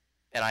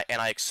 and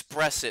I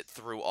express it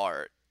through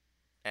art.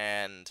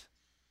 And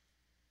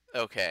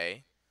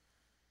okay,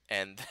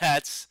 and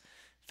that's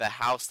the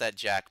house that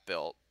Jack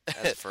built.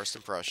 As a first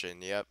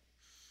impression, yep.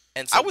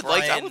 And so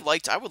Brian, I would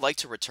like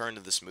to return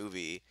to this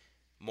movie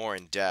more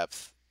in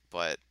depth,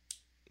 but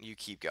you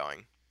keep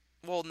going.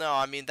 well, no,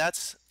 I mean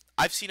that's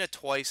I've seen it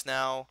twice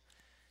now.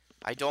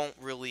 I don't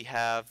really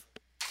have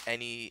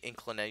any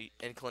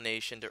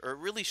inclination to, or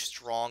really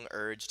strong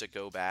urge to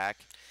go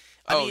back.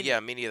 I Oh mean, yeah,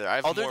 me neither. I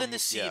have other more. than to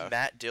see Yeah.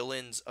 Matt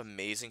Dillon's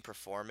amazing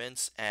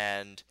performance,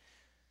 and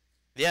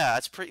yeah,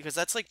 that's pretty because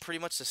that's like pretty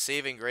much the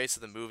saving grace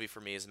of the movie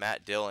for me is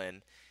Matt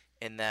Dillon,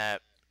 in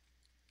that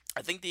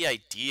I think the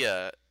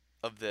idea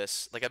of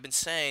this, like I've been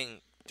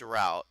saying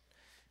throughout,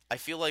 I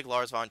feel like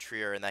Lars von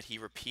Trier, in that he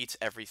repeats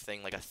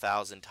everything like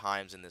 1,000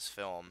 times in this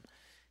film,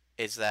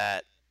 is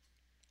that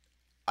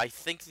I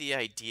think the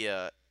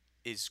idea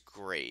is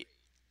great,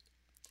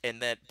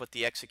 and that but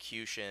the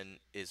execution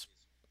is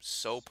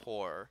so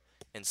poor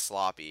and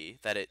sloppy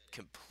that it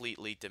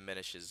completely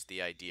diminishes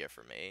the idea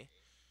for me.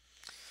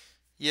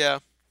 Yeah.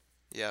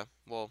 Yeah.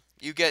 Well,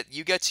 you get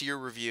to your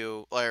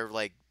review or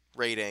like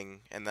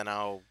rating, and then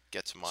I'll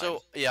get to mine.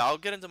 So yeah, I'll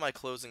get into my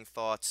closing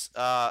thoughts.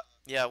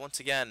 Yeah, once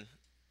again,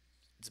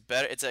 it's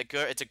better.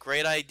 It's a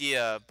great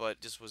idea,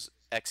 but just was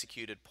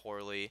executed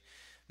poorly.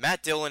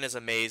 Matt Dillon is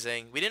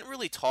amazing. We didn't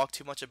really talk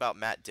too much about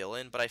Matt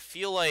Dillon, but I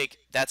feel like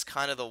that's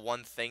kind of the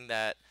one thing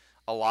that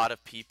a lot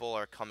of people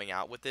are coming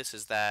out with this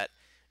is that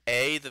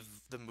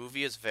the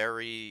movie is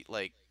very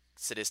like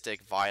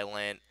sadistic,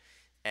 violent,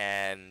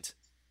 and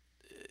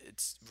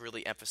it's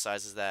really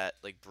emphasizes that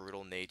like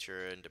brutal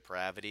nature and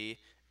depravity.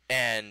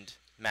 And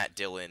Matt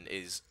Dillon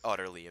is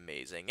utterly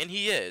amazing, and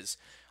he is.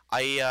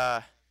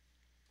 I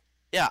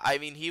Yeah, I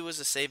mean, he was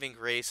a saving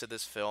grace of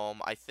this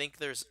film. I think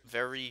there's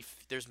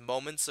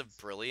moments of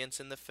brilliance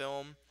in the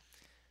film,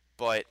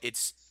 but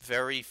it's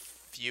very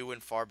few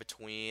and far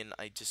between.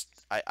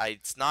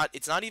 It's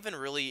not even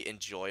really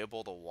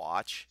enjoyable to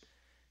watch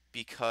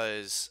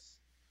because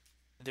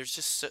there's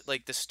just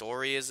like the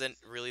story isn't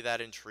really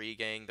that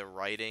intriguing. The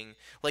writing,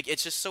 like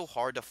it's just so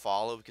hard to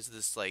follow because of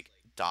this like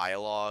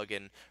dialogue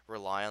and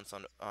reliance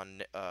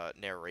on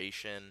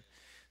narration.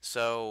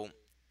 So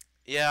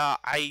yeah,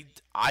 I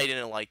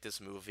didn't like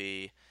this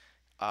movie.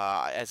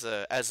 As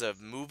a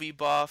movie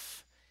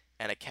buff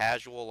and a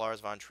casual Lars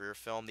von Trier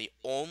film, the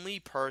only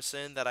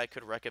person that I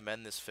could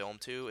recommend this film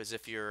to is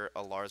if you're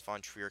a Lars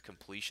von Trier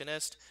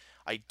completionist.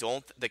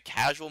 The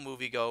casual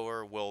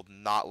moviegoer will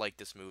not like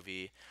this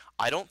movie.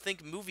 I don't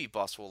think movie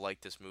buffs will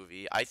like this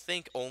movie. I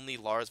think only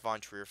Lars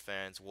von Trier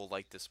fans will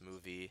like this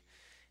movie.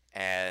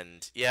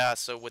 And yeah,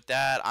 so with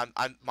that,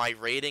 my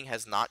rating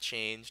has not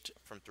changed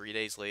from 3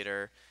 days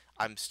later.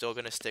 I'm still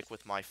gonna stick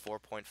with my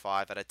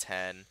 4.5 out of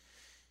 10.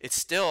 It's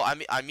still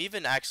I'm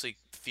even actually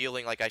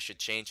feeling like I should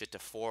change it to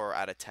 4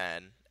 out of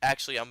 10.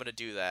 Actually, I'm gonna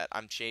do that.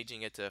 I'm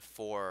changing it to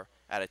 4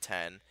 out of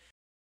 10.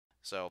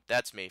 So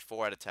that's me,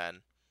 4 out of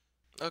 10.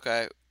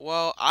 Okay.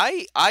 Well,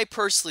 I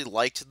personally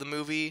liked the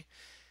movie.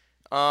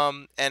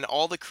 And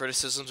all the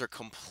criticisms are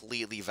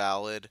completely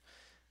valid.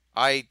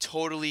 I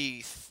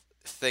totally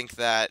think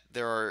that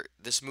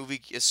this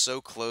movie is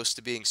so close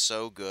to being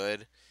so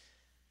good,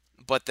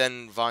 but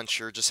then Von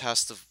Schur just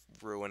has to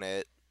ruin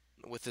it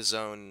with his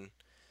own,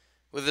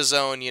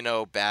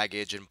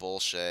 baggage and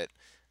bullshit.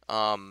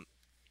 Um,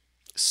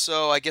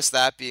 so I guess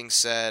that being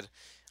said,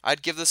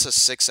 I'd give this a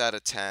 6 out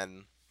of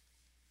 10.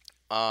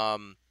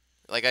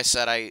 Like I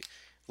said, I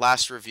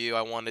last review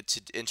I wanted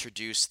to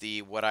introduce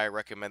the what I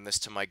recommend this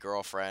to my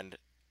girlfriend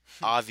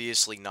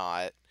Obviously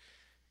not.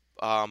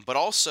 But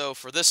also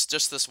for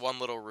this one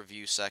little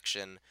review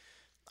section,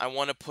 I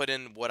want to put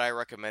in what I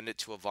recommend it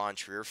to a Von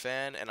Trier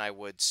fan, and I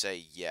would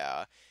say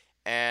yeah.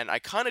 And I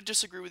kind of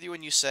disagree with you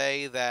when you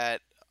say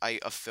that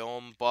a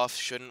film buff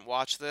shouldn't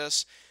watch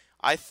this.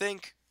 I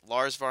think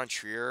Lars von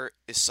Trier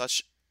is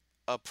such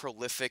a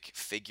prolific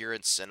figure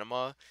in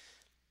cinema.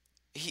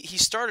 He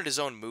started his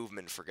own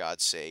movement, for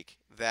God's sake,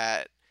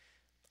 that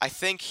I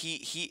think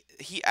he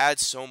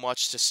adds so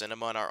much to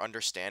cinema and our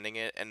understanding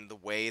it and the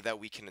way that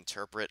we can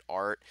interpret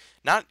art,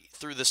 not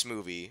through this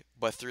movie,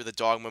 but through the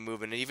Dogma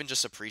movement and even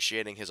just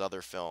appreciating his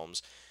other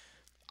films.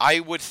 I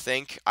would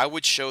think I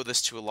would show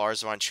this to a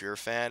Lars von Trier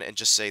fan and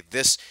just say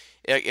this: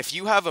 if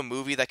you have a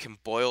movie that can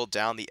boil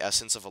down the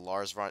essence of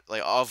Lars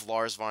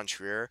von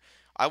Trier,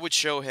 I would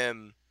show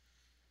him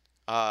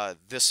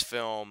this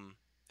film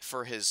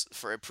for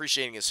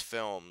appreciating his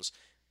films,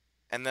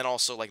 and then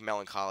also like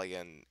Melancholia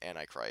and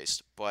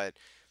Antichrist. But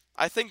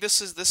I think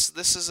this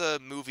is a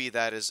movie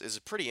that is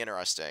pretty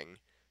interesting.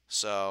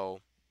 So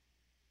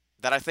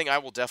that I think I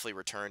will definitely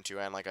return to,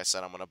 and like I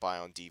said, I'm gonna buy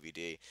on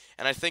DVD.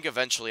 And I think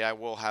eventually I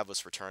will have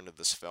us return to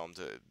this film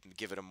to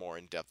give it a more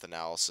in-depth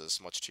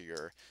analysis, much to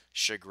your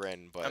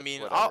chagrin. But I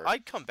mean, whatever.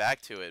 I'd come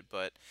back to it,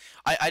 but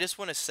I just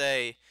want to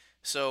say,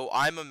 so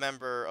I'm a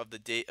member of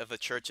the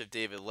Church of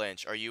David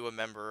Lynch. Are you a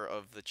member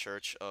of the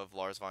Church of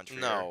Lars von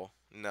Trier?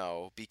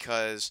 No,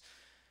 because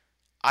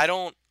I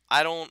don't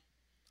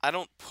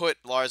put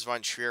Lars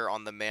von Trier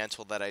on the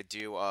mantle that I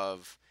do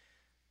of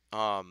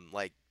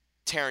like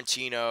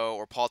Tarantino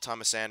or Paul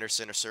Thomas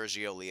Anderson or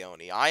Sergio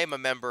Leone. I'm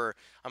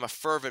a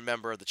fervent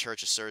member of the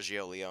Church of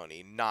Sergio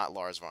Leone, not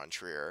Lars von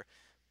Trier.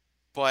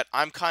 But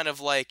I'm kind of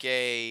like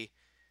a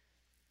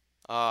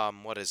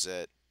what is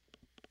it?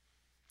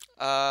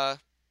 I'm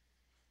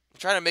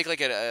trying to make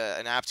like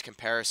an apt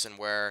comparison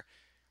where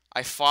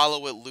I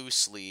follow it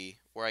loosely,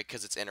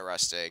 because it's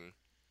interesting.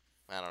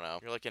 I don't know.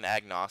 You're like an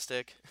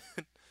agnostic.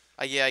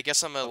 Yeah, I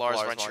guess I'm a Of Lars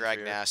Lars von von Trier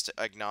Trier.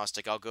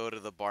 agnostic. I'll go to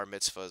the bar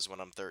mitzvahs when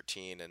I'm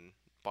 13 and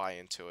buy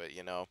into it,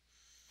 you know.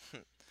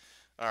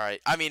 All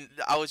right. I mean,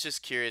 I was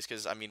just curious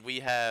because I mean, we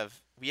had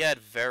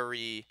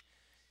very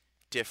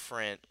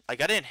different.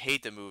 Like, I didn't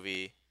hate the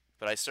movie,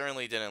 but I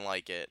certainly didn't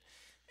like it.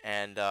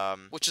 And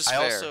Which is I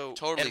fair. also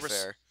Totally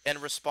fair.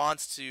 in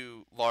response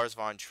to Lars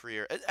von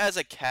Trier, as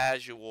a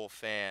casual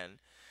fan,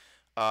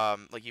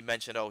 like you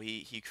mentioned, oh,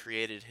 he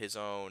created his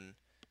own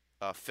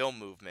film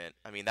movement.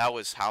 I mean, that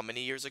was how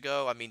many years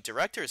ago? I mean,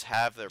 directors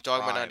have their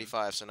Dogma prime.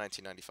 95, so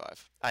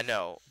 1995. I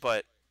know,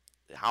 but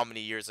how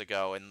many years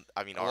ago? And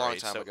I mean, A all long right,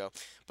 time so, ago.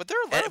 But there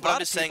are a but lot I'm of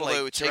just saying, people like,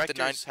 that would take the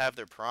directors have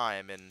their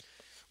prime, and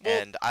Well-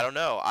 and I don't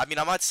know. I mean,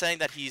 I'm not saying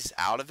that he's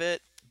out of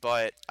it,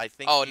 but I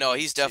think. Oh he no,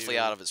 needs he's definitely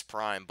to- out of his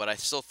prime, but I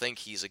still think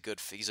he's a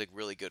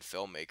really good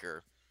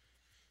filmmaker.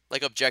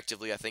 Like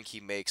objectively, I think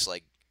he makes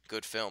like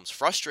good films.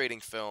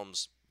 Frustrating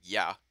films,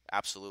 yeah,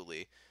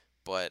 absolutely.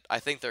 But I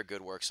think they're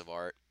good works of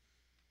art.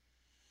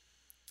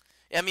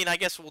 I mean, I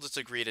guess we'll just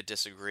agree to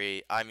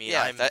disagree. I mean,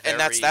 Yeah, I'm and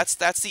very, that's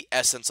the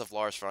essence of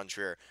Lars von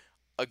Trier.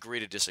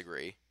 Agree to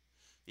disagree.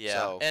 yeah,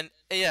 So-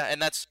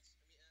 and that's.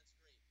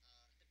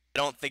 I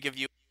don't think of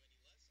you.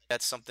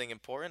 That's something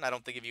important. I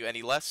don't think of you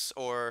any less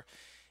or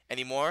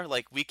any more.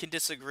 Like, we can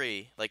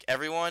disagree. Like,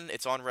 everyone,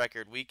 it's on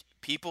record.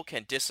 People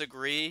can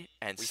disagree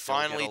and We still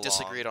get finally along.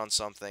 disagreed on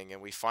something,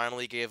 and we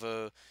finally gave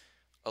a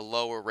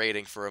lower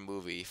rating for a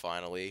movie.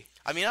 Finally,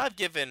 I mean, I've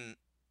given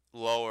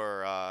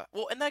lower.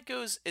 Well, and that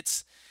goes.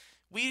 It's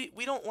we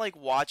don't like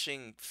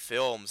watching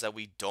films that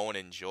we don't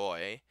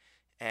enjoy,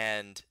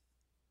 and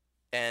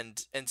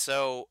and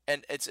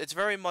it's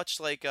very much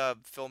like a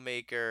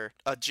filmmaker,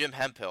 Jim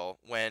Hemphill,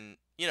 when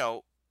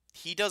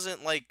he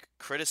doesn't like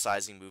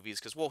criticizing movies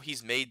because, well,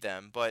 he's made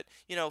them, but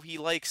he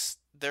likes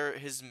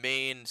his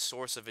main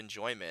source of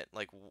enjoyment.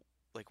 Like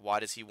why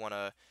does he want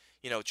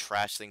to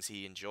trash things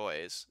he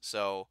enjoys?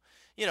 So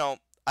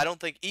I don't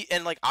think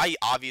and like I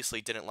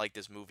obviously didn't like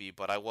this movie,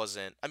 but I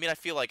wasn't. I mean, I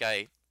feel like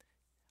I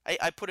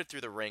put it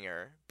through the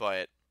ringer,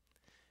 but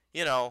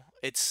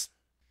it's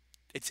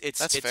that's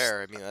it's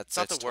fair. I mean, it's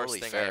not that's the worst totally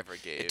thing fair. I ever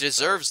gave. It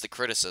deserves the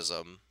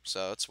criticism,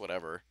 so it's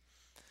whatever.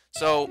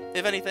 So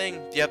if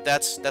anything, yep,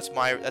 that's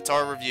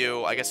our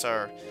review. I guess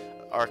our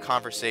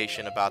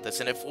conversation about this.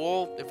 And if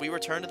we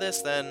return to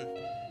this, then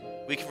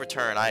we can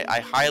return. I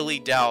highly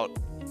doubt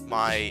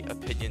my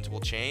opinions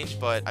will change,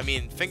 but I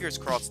mean, fingers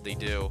crossed they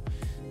do.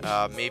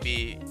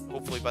 Maybe,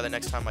 hopefully, by the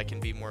next time I can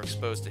be more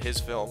exposed to his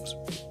films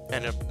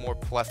and a more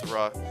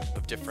plethora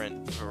of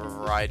different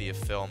variety of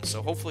films.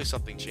 So hopefully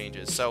something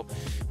changes. So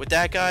with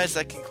that, guys,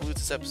 that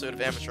concludes this episode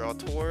of Amateur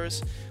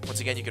Auteurs.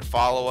 Once again, you can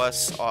follow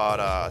us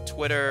on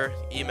Twitter,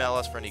 email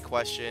us for any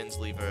questions,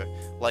 leave a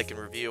like and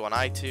review on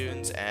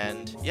iTunes,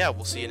 and yeah,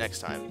 we'll see you next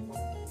time.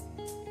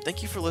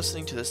 Thank you for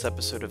listening to this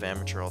episode of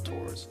Amateur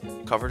Auteurs.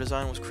 Cover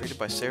design was created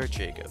by Sarah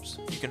Jacobs.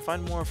 You can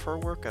find more of her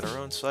work at our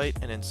own site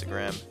and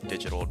Instagram,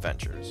 Digital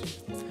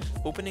Adventures.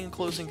 Opening and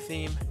closing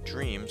theme,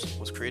 Dreams,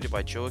 was created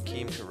by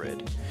Joachim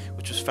Carid,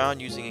 which was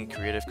found using a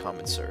Creative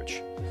Commons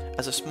search.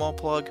 As a small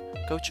plug,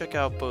 go check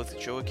out both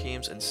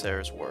Joachim's and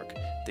Sarah's work.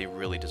 They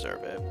really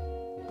deserve it.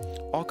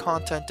 All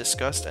content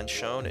discussed and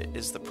shown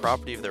is the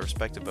property of their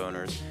respective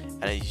owners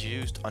and is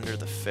used under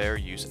the Fair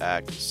Use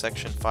Act,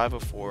 Section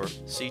 504,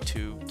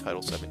 C2,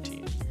 Title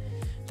 17.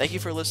 Thank you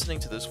for listening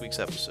to this week's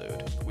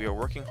episode. We are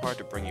working hard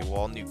to bring you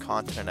all new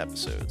content and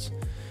episodes.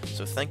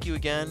 So thank you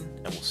again,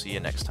 and we'll see you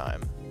next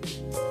time.